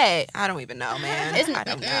is that? I don't even know, man. It's- I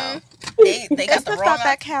don't know. They got It's the the wrong. stuff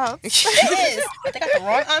that counts. It is. They got the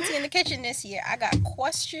wrong auntie in the kitchen this year. I got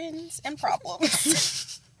questions and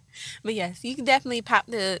problems. But yes, you can definitely pop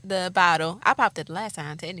the bottle. I popped it the last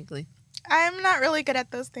time, technically. I'm not really good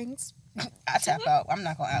at those things. I tap out. I'm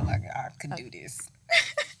not gonna act like I could do this.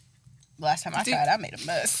 Last time I Do- tried, I made a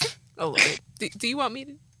mess. Oh, Lord. Do you want me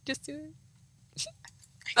to just do it?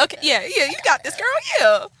 Okay, yeah, you got this, girl.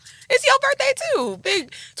 Yeah. It's your birthday, too.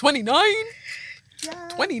 Big 29. Yeah.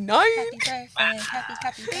 29. Happy birthday,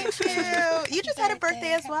 happy Thank birthday. you. You just had a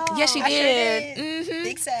birthday as well. Yes, she I sure did. did. Mhm.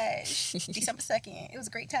 Big Sash, December 2nd. It was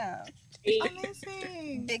a great time.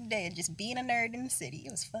 Amazing. Big day of just being a nerd in the city.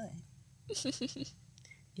 It was fun.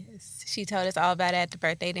 Yes, she told us all about it at the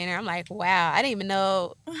birthday dinner. I'm like, wow, I didn't even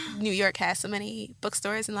know New York has so many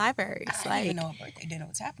bookstores and libraries. I didn't Like, even know a birthday dinner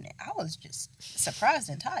was happening. I was just surprised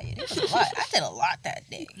and tired. It was a lot. I did a lot that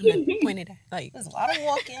day. you pointed at, like, It was a lot of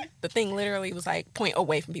walking. the thing literally was like, point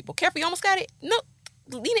away from people. Careful, you almost got it. No,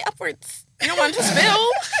 lean it upwards. You don't want it to spill.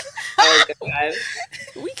 Oh, God.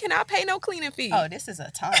 We cannot pay no cleaning fee. Oh, this is a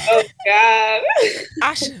time. Oh, God.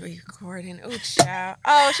 I should be recording. Oh, child.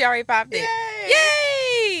 Oh, she already popped it. Yay.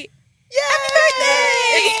 Yay! Yay. Happy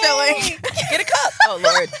birthday! It's spilling. Get a cup. Oh,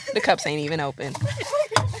 Lord. The cups ain't even open.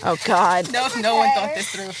 Oh, God. No one thought this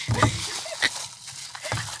through.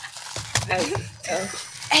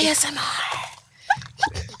 ASMR.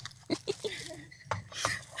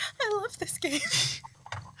 I love this game.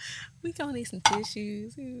 We gonna need some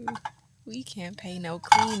tissues. Ooh. We can't pay no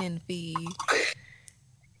cleaning fee. Is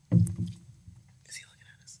he looking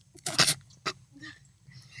at us?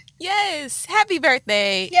 Yes. Happy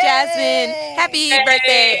birthday, Yay. Jasmine. Happy Yay.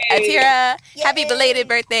 birthday, Atira. Happy Yay. belated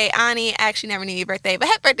birthday, Ani. I actually never knew your birthday, but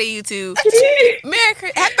happy birthday, you two. Happy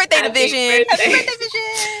birthday, Happy Division. birthday. Birthday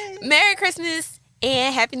vision. Merry Christmas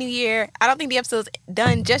and Happy New Year. I don't think the episode's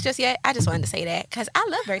done just yet. I just wanted to say that because I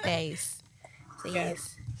love birthdays. So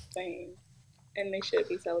yes. Same. And they should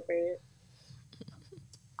be celebrated.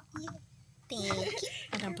 Thank you.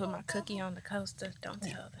 I'm gonna put my cookie on the coaster. Don't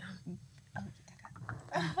tell them.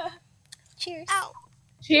 Cheers. Ow.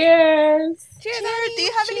 Cheers. Cheers. Do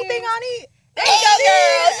you have Cheers. anything on it? There you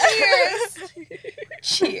go, girl.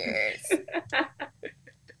 Cheers. Cheers.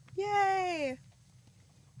 Yay.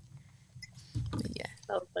 Yeah.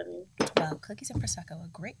 So funny. Well, cookies and prosecco, a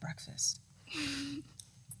great breakfast.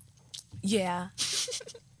 Yeah.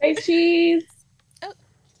 Say cheese.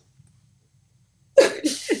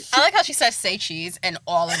 I like how she says "say cheese" and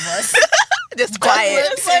all of us Just quiet quiet.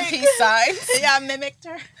 lips and peace signs. Yeah, I mimicked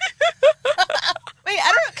her. Wait,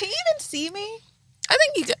 I don't. Can you even see me? I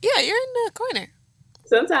think you. Yeah, you're in the corner.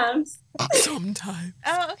 Sometimes. Sometimes.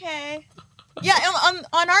 Oh, okay. Yeah,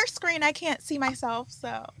 on our screen, I can't see myself.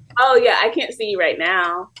 So. Oh, yeah, I can't see you right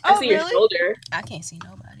now. I Oh, see your really? shoulder. I can't see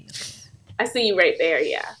nobody. Up here. I see you right there,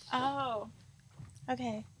 yeah. Oh.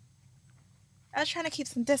 Okay. I was trying to keep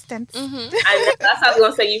some distance. Mm-hmm. I know, that's how I was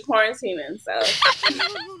going to say you quarantining, so.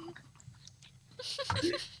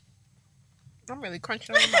 I'm really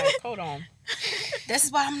crunching on the mic. Hold on. This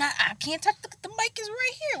is why I can't touch the mic is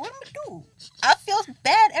right here. What am I do? I feel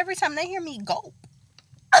bad every time they hear me gulp.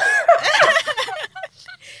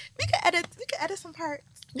 We could edit some parts.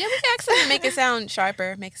 Yeah, we can actually make it sound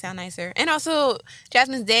sharper, make it sound nicer. And also,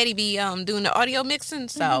 Jasmine's daddy be doing the audio mixing,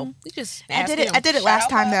 so we just I ask did him. it. I did it Shout last out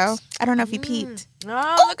time though. box. I don't know if you peeped.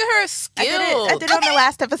 Oh, look at her I skill. did it on the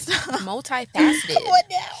last episode. Multifaceted. Come on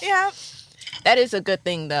now. Yeah. That is a good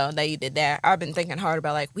thing though that you did that. I've been thinking hard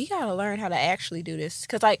about like we gotta learn how to actually do this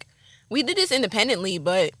because like we did this independently,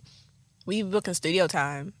 but we book in studio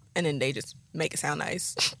time and then they just make it sound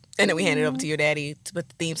nice, and then we hand it over to your daddy to put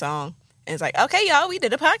the theme song, and it's like, okay, y'all, we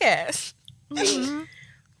did a podcast. Mhm.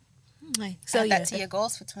 So Add yeah, that to your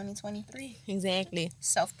goals for 2023. exactly.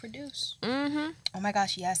 Self-produce. Mm-hmm. Oh my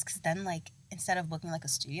gosh, yes, because then, like, instead of booking, like, a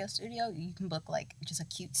studio, you can book, like, just a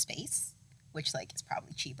cute space, which, like, is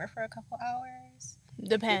probably cheaper for a couple hours.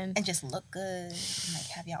 Depends. And just look good. And, like,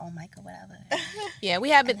 have your own mic or whatever. Yeah, we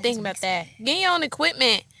have been And then thinking just about mix that. Getting your own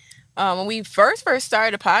equipment. When we first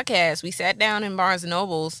started the podcast, we sat down in Barnes and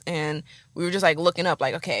Nobles and we were just like looking up,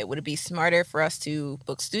 like, okay, would it be smarter for us to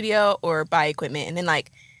book studio or buy equipment? And then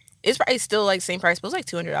like, it's probably still like same price, but it was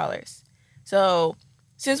like $200. So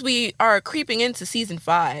since we are creeping into season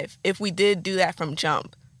 5, if we did do that from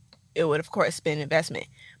jump, it would of course been an investment.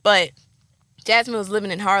 But Jasmine was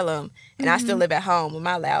living in Harlem, and I still live at home with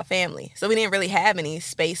my loud family. So we didn't really have any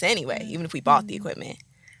space anyway, even if we bought the equipment.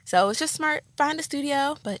 So it's just smart, find a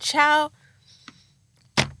studio. But child,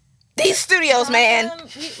 these studios, man.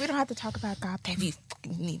 We don't have to talk about Gotham. They be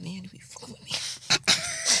fucking me, man. They be fucking with me.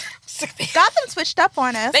 I'm sick of it. Gotham switched up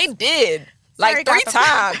on us. They did. Like Sorry, 3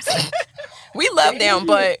 Gotham. times. We love them,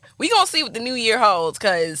 but we gonna see what the new year holds,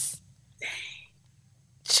 because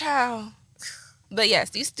child. But yes,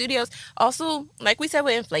 these studios also, like we said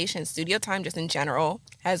with inflation, studio time just in general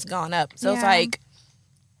has gone up. So it's Yeah. like,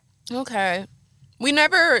 okay, we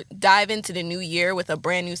never dive into the new year with a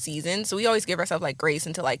brand new season. So we always give ourselves like grace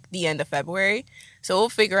until like the end of February. So we'll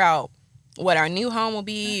figure out what our new home will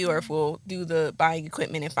be, or if we'll do the buying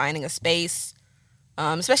equipment and finding a space.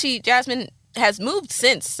 Especially Jasmine has moved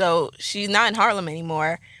since, so she's not in Harlem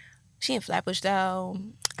anymore. She in Flatbush though.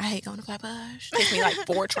 I hate going to Flatbush. It takes me like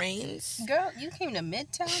 4 trains. Girl, you came to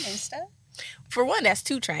Midtown instead? For one, that's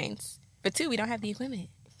 2 trains. For 2, we don't have the equipment.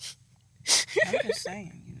 I'm just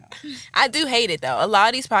saying, you know. I do hate it though. A lot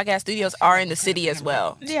of these podcast studios are in the city as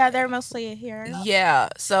well. Yeah, they're mostly here. Yeah,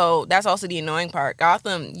 so that's also the annoying part.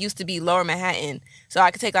 Gotham used to be Lower Manhattan, so I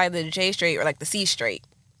could take either the J Street or like the C Street.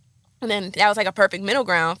 And then that was like a perfect middle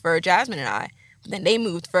ground for Jasmine and I. But then they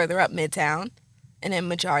moved further up Midtown. And then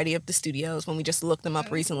majority of the studios, when we just looked them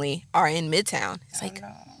up recently, are in Midtown. It's like,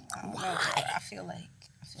 I don't know, why? girl. I feel like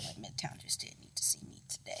Midtown just didn't need to see me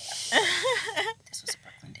today. This was a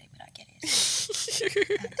Brooklyn day, but I get it.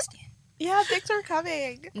 I understand. Yeah, things are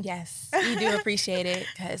coming. yes, we do appreciate it.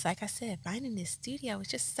 Because like I said, finding this studio is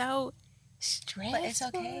just so stressful. But it's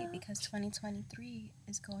okay, because 2023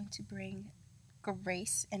 is going to bring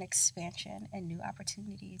grace and expansion and new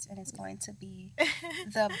opportunities, and it's going to be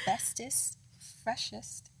the bestest,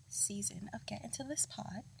 freshest season of Get Into This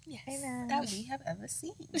Pod Yes. Amen. that we have ever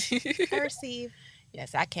seen. I receive.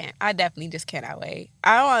 Yes, I can't. I definitely just cannot wait.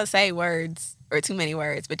 I don't want to say words or too many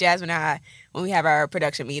words, but Jasmine and I, when we have our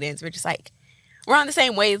production meetings, we're just like, we're on the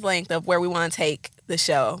same wavelength of where we want to take the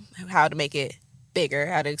show, how to make it bigger,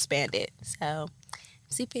 how to expand it. So I'm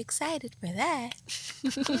super excited for that.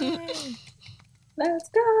 Let's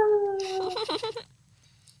go.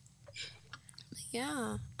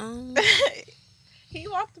 Yeah. He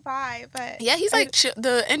walked by, but Yeah, he's like,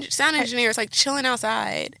 sound engineer is like chilling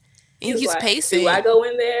outside. And he's like, pacing. Do I go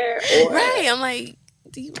in there? Or Right. I'm like,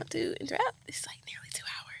 do you want to interrupt? It's like nearly 2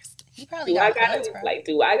 hours. He probably do I got plans, gotta bro.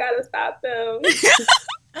 do I gotta stop them?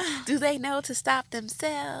 Do they know to stop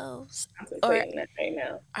themselves? I'm just Or- saying that right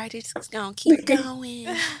now. Are they just going to keep going?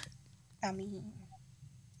 I mean,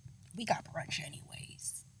 we got brunch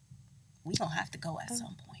anyways. We gonna have to go at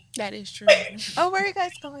some point. That is true. oh, where are you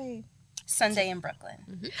guys going? Sunday in Brooklyn.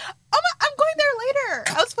 I'm going there later.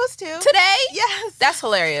 I was supposed to. Today? Yes. That's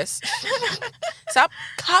hilarious. Stop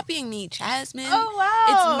copying me, Jasmine. Oh wow.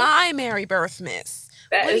 It's my Merry Birthmas.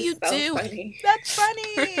 That What do is you so do? funny. That's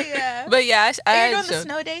funny. But yeah, Are you doing the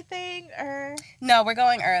snow day thing or? No, we're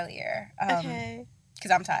going earlier. Okay.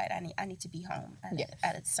 Because I'm tired. I need to be home Yes.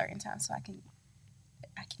 at a certain time so I can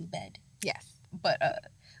bed. Yes. But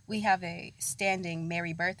we have a standing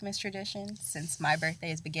Merry Birthmas tradition since my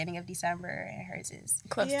birthday is beginning of December and hers is.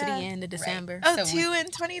 Close to Yeah. the end of December. Oh, So 2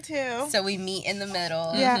 and 22. So we meet in the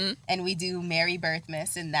middle. Yeah. Mhm. And we do Merry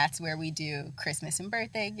Birthmas, and that's where we do Christmas and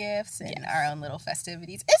birthday gifts and Yes. our own little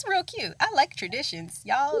festivities. It's real cute. I like traditions.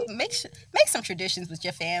 Y'all make some traditions with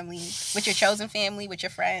your family, with your chosen family, with your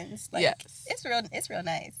friends. Like, Yes. it's real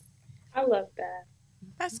nice. I love that.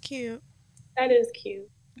 That's cute. That is cute.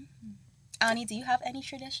 Ani, do you have any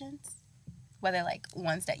traditions? Whether like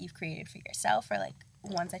ones that you've created for yourself or like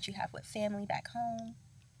ones that you have with family back home?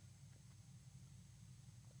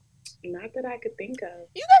 Not that I could think of.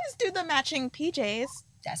 You guys do the matching PJs.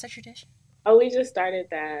 That's a tradition. Oh, we just started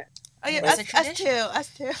that. Oh yeah, That's us, a us too.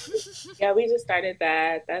 Us too. Yeah, we just started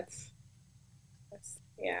that. That's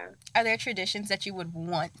yeah. Are there traditions that you would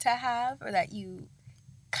want to have or that you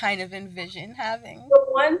kind of envision having? The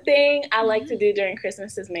one thing I like to do during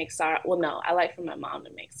Christmas is make sorrow. Well, no, I like for my mom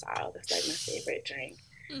to make sorrow. That's like my favorite drink.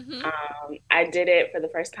 Mm-hmm. I did it for the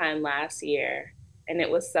first time last year, and it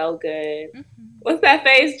was so good. Mm-hmm. What's that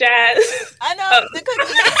face, Jazz? I know the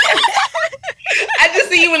cookies. I just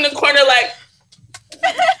see you in the corner, like.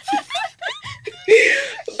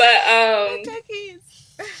 But Cookies.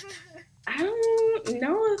 I don't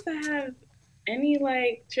know if I have any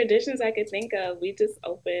like traditions I could think of. We just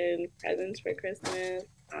opened presents for Christmas,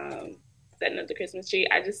 setting up the Christmas tree.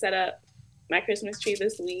 I just set up my Christmas tree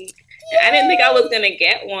this week. And I didn't think I was gonna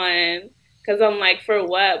get one because I'm like, for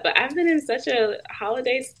what? But I've been in such a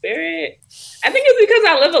holiday spirit. I think it's because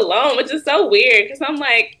I live alone, which is so weird. Because I'm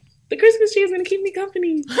like, the Christmas tree is gonna keep me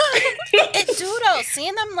company. It do though.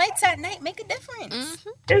 Seeing them lights at night make a difference. Mm-hmm.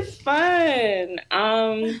 It's fun.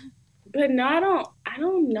 But no, I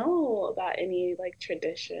don't know about any like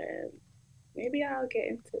tradition. Maybe I'll get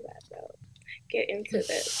into that though. Get into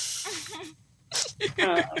this.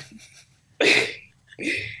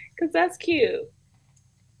 Cause that's cute.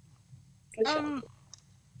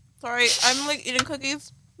 Sorry, I'm like eating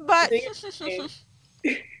cookies, but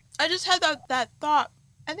I just had that thought.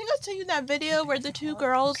 I think I was telling you that video where the two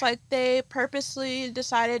girls, like, they purposely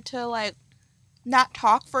decided to, like, not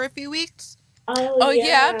talk for a few weeks. Oh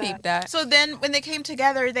yeah, I peeped that. So then when they came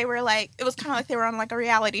together, they were like, it was kind of like they were on like a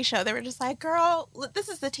reality show. They were just like, girl, this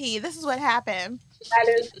is the tea. This is what happened. That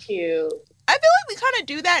is cute. I feel like we kind of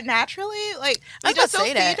do that naturally. Like, I we was just about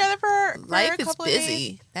don't to say see each other for Life a is couple of days.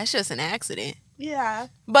 busy. That's just an accident. Yeah.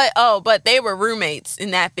 But they were roommates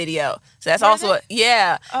in that video. So that's Were also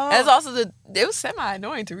they? Oh. That's also it was semi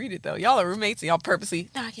annoying to read it though. Y'all are roommates and y'all purposely.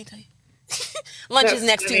 No, I can't tell you. Lunch is That's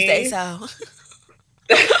next funny. Tuesday, so.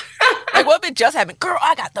 Like, what if it just happened? Girl,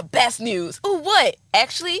 I got the best news. Ooh, what?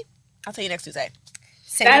 Actually, I'll tell you next Tuesday.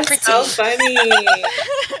 That's so funny.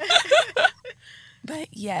 But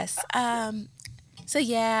yes, so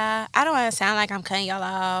yeah, I don't want to sound like I'm cutting y'all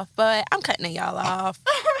off, but I'm cutting y'all off.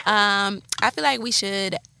 I feel like we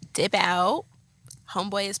should dip out.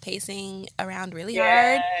 Homeboy is pacing around really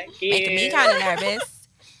hard, making me kind of nervous.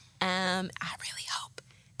 I really hope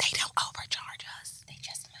they don't overcharge us. They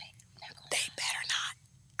just might. They better not.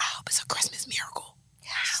 I hope it's a Christmas miracle.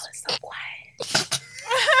 Wow, it's so quiet.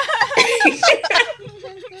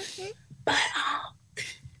 But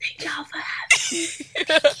thank y'all for having me.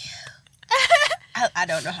 I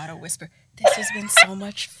don't know how to whisper. This has been so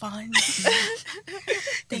much fun.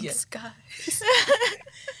 Thanks, guys.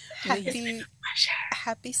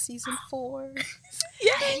 Happy season 4.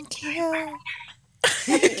 Thank you.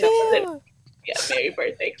 Yeah, Merry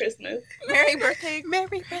birthday, Christmas. Merry birthday.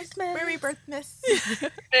 Merry Christmas. Merry birthday.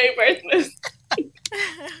 Merry Christmas.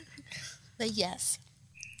 But yes,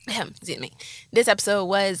 excuse me. This episode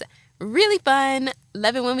was really fun.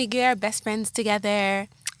 Love it when we get our best friends together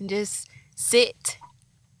and just sit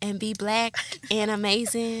and be black and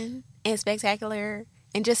amazing and spectacular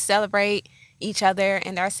and just celebrate each other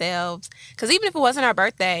and ourselves. Because even if it wasn't our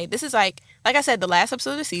birthday, this is like I said, the last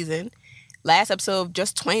episode of the season, last episode of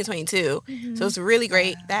just 2022. Mm-hmm. So it's really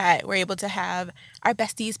great that we're able to have our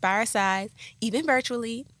besties by our side, even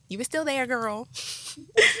virtually. You were still there, girl.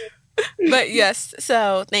 But yes,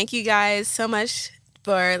 so thank you guys so much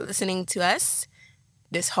for listening to us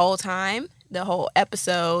this whole time, the whole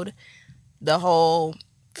episode, the whole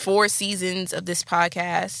 4 seasons of this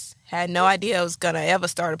podcast. Had no idea I was going to ever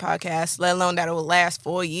start a podcast, let alone that it would last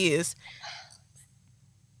 4 years.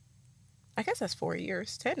 I guess that's 4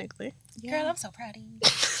 years, technically. Girl, I'm so proud of you.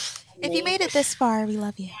 If you made it this far, we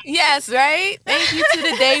love you. Yes, right? Thank you to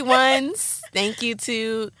the day ones. Thank you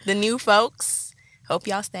to the new folks. Hope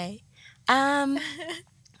y'all stay. But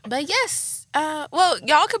yes, well,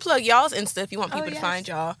 y'all can plug y'all's Insta if you want people to find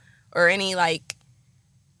y'all, or any like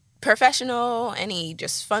professional, any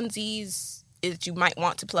just funsies that you might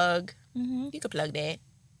want to plug. Mm-hmm. You could plug that.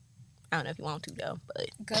 I don't know if you want to though, but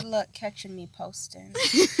Good luck catching me posting.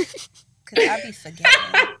 Because I be forgetting.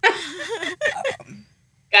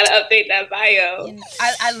 Gotta update that bio.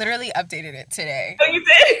 I literally updated it today. Oh, you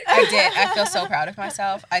did? I did. I feel so proud of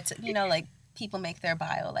myself. Like people make their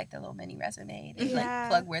bio like their little mini resume. They like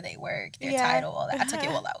plug where they work, their title, all that. I took it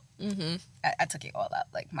all out. mm-hmm. I took it all out.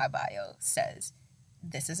 Like my bio says,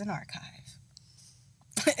 "This is an archive,"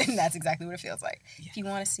 and that's exactly what it feels like. Yeah. If you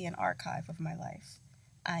want to see an archive of my life,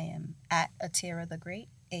 I am at Atira the Great,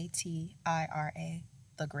 ATIRA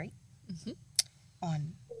the Great,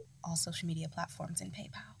 on all social media platforms and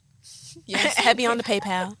PayPal. Yes, heavy on the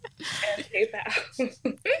PayPal. And PayPal.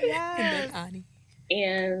 Yes. Ani.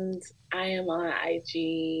 And I am on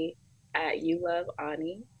IG at You Love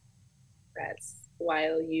Ani. That's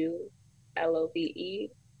YOULOVEAHNI.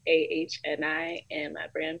 And my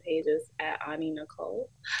brand page is at Ani Nicole.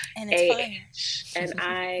 And it's fire.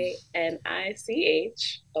 NINICHOLE.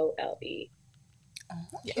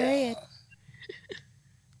 Period.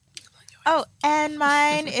 Oh, and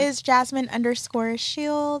mine is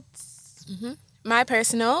Jasmine_Shields. Mm-hmm. My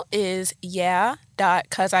personal is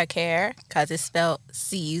cause I care, cause it's spelled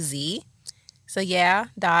CZ. So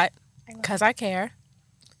cause I care.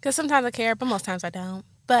 Because sometimes I care, but most times I don't.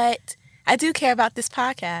 But I do care about this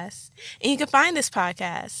podcast. And you can find this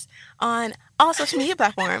podcast on all social media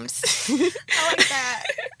platforms. I like that.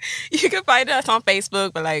 You can find us on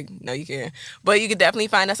Facebook, but no, you can't. But you can definitely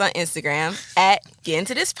find us on Instagram at Get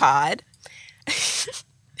Into This Pod.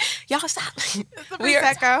 Y'all stop. We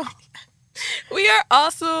are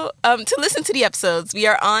also, to listen to the episodes, we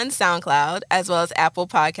are on SoundCloud as well as Apple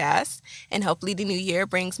Podcasts. And hopefully the new year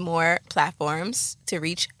brings more platforms to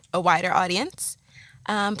reach a wider audience.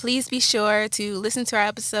 Please be sure to listen to our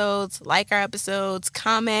episodes, like our episodes,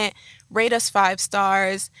 comment, rate us 5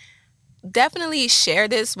 stars. Definitely share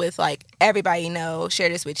this with everybody you know. Share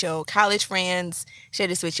this with your college friends. Share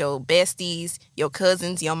this with your besties, your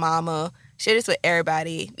cousins, your mama. Share this with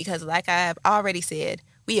everybody because like I have already said,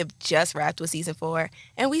 we have just wrapped with season 4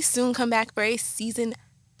 and we soon come back for a season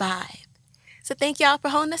 5. So thank y'all for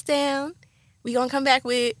holding us down. We're going to come back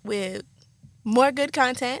with more good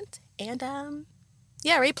content and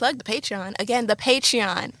already plug the Patreon. Again, the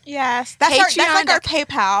Patreon. Yes, that's our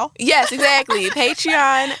PayPal. Yes, exactly.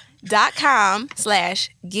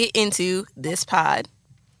 Patreon.com/GetIntoThisPod.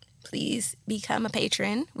 Please become a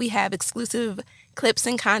patron. We have exclusive clips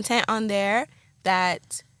and content on there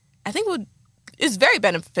that I think is very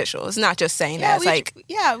beneficial. It's not just saying that.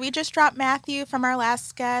 We just dropped Matthew from our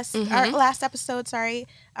last guest, our last episode, sorry.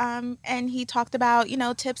 And he talked about,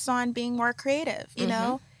 tips on being more creative, you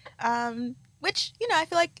know, which, I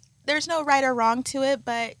feel like there's no right or wrong to it,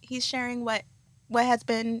 but he's sharing what has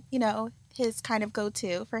been, his kind of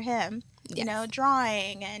go-to for him,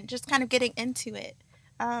 drawing and just kind of getting into it.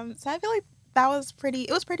 So I feel like that was pretty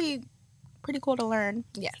cool to learn.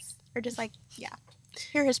 Yes. Or just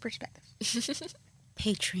hear his perspective.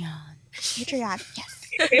 Patreon, yes.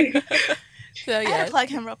 So I had to plug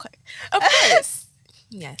him real quick. Of course.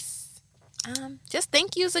 Yes. Just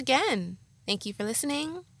thank yous again. Thank you for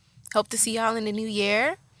listening. Hope to see y'all in the new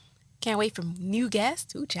year. Can't wait for new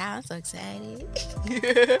guests. Ooh, child, I'm so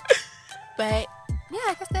excited. But yeah,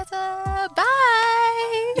 I guess that's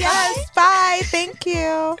bye. Yes, bye. Thank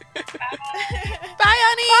you. Bye,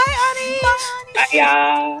 honey. Bye, honey. Bye,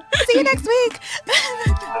 y'all. See you next week.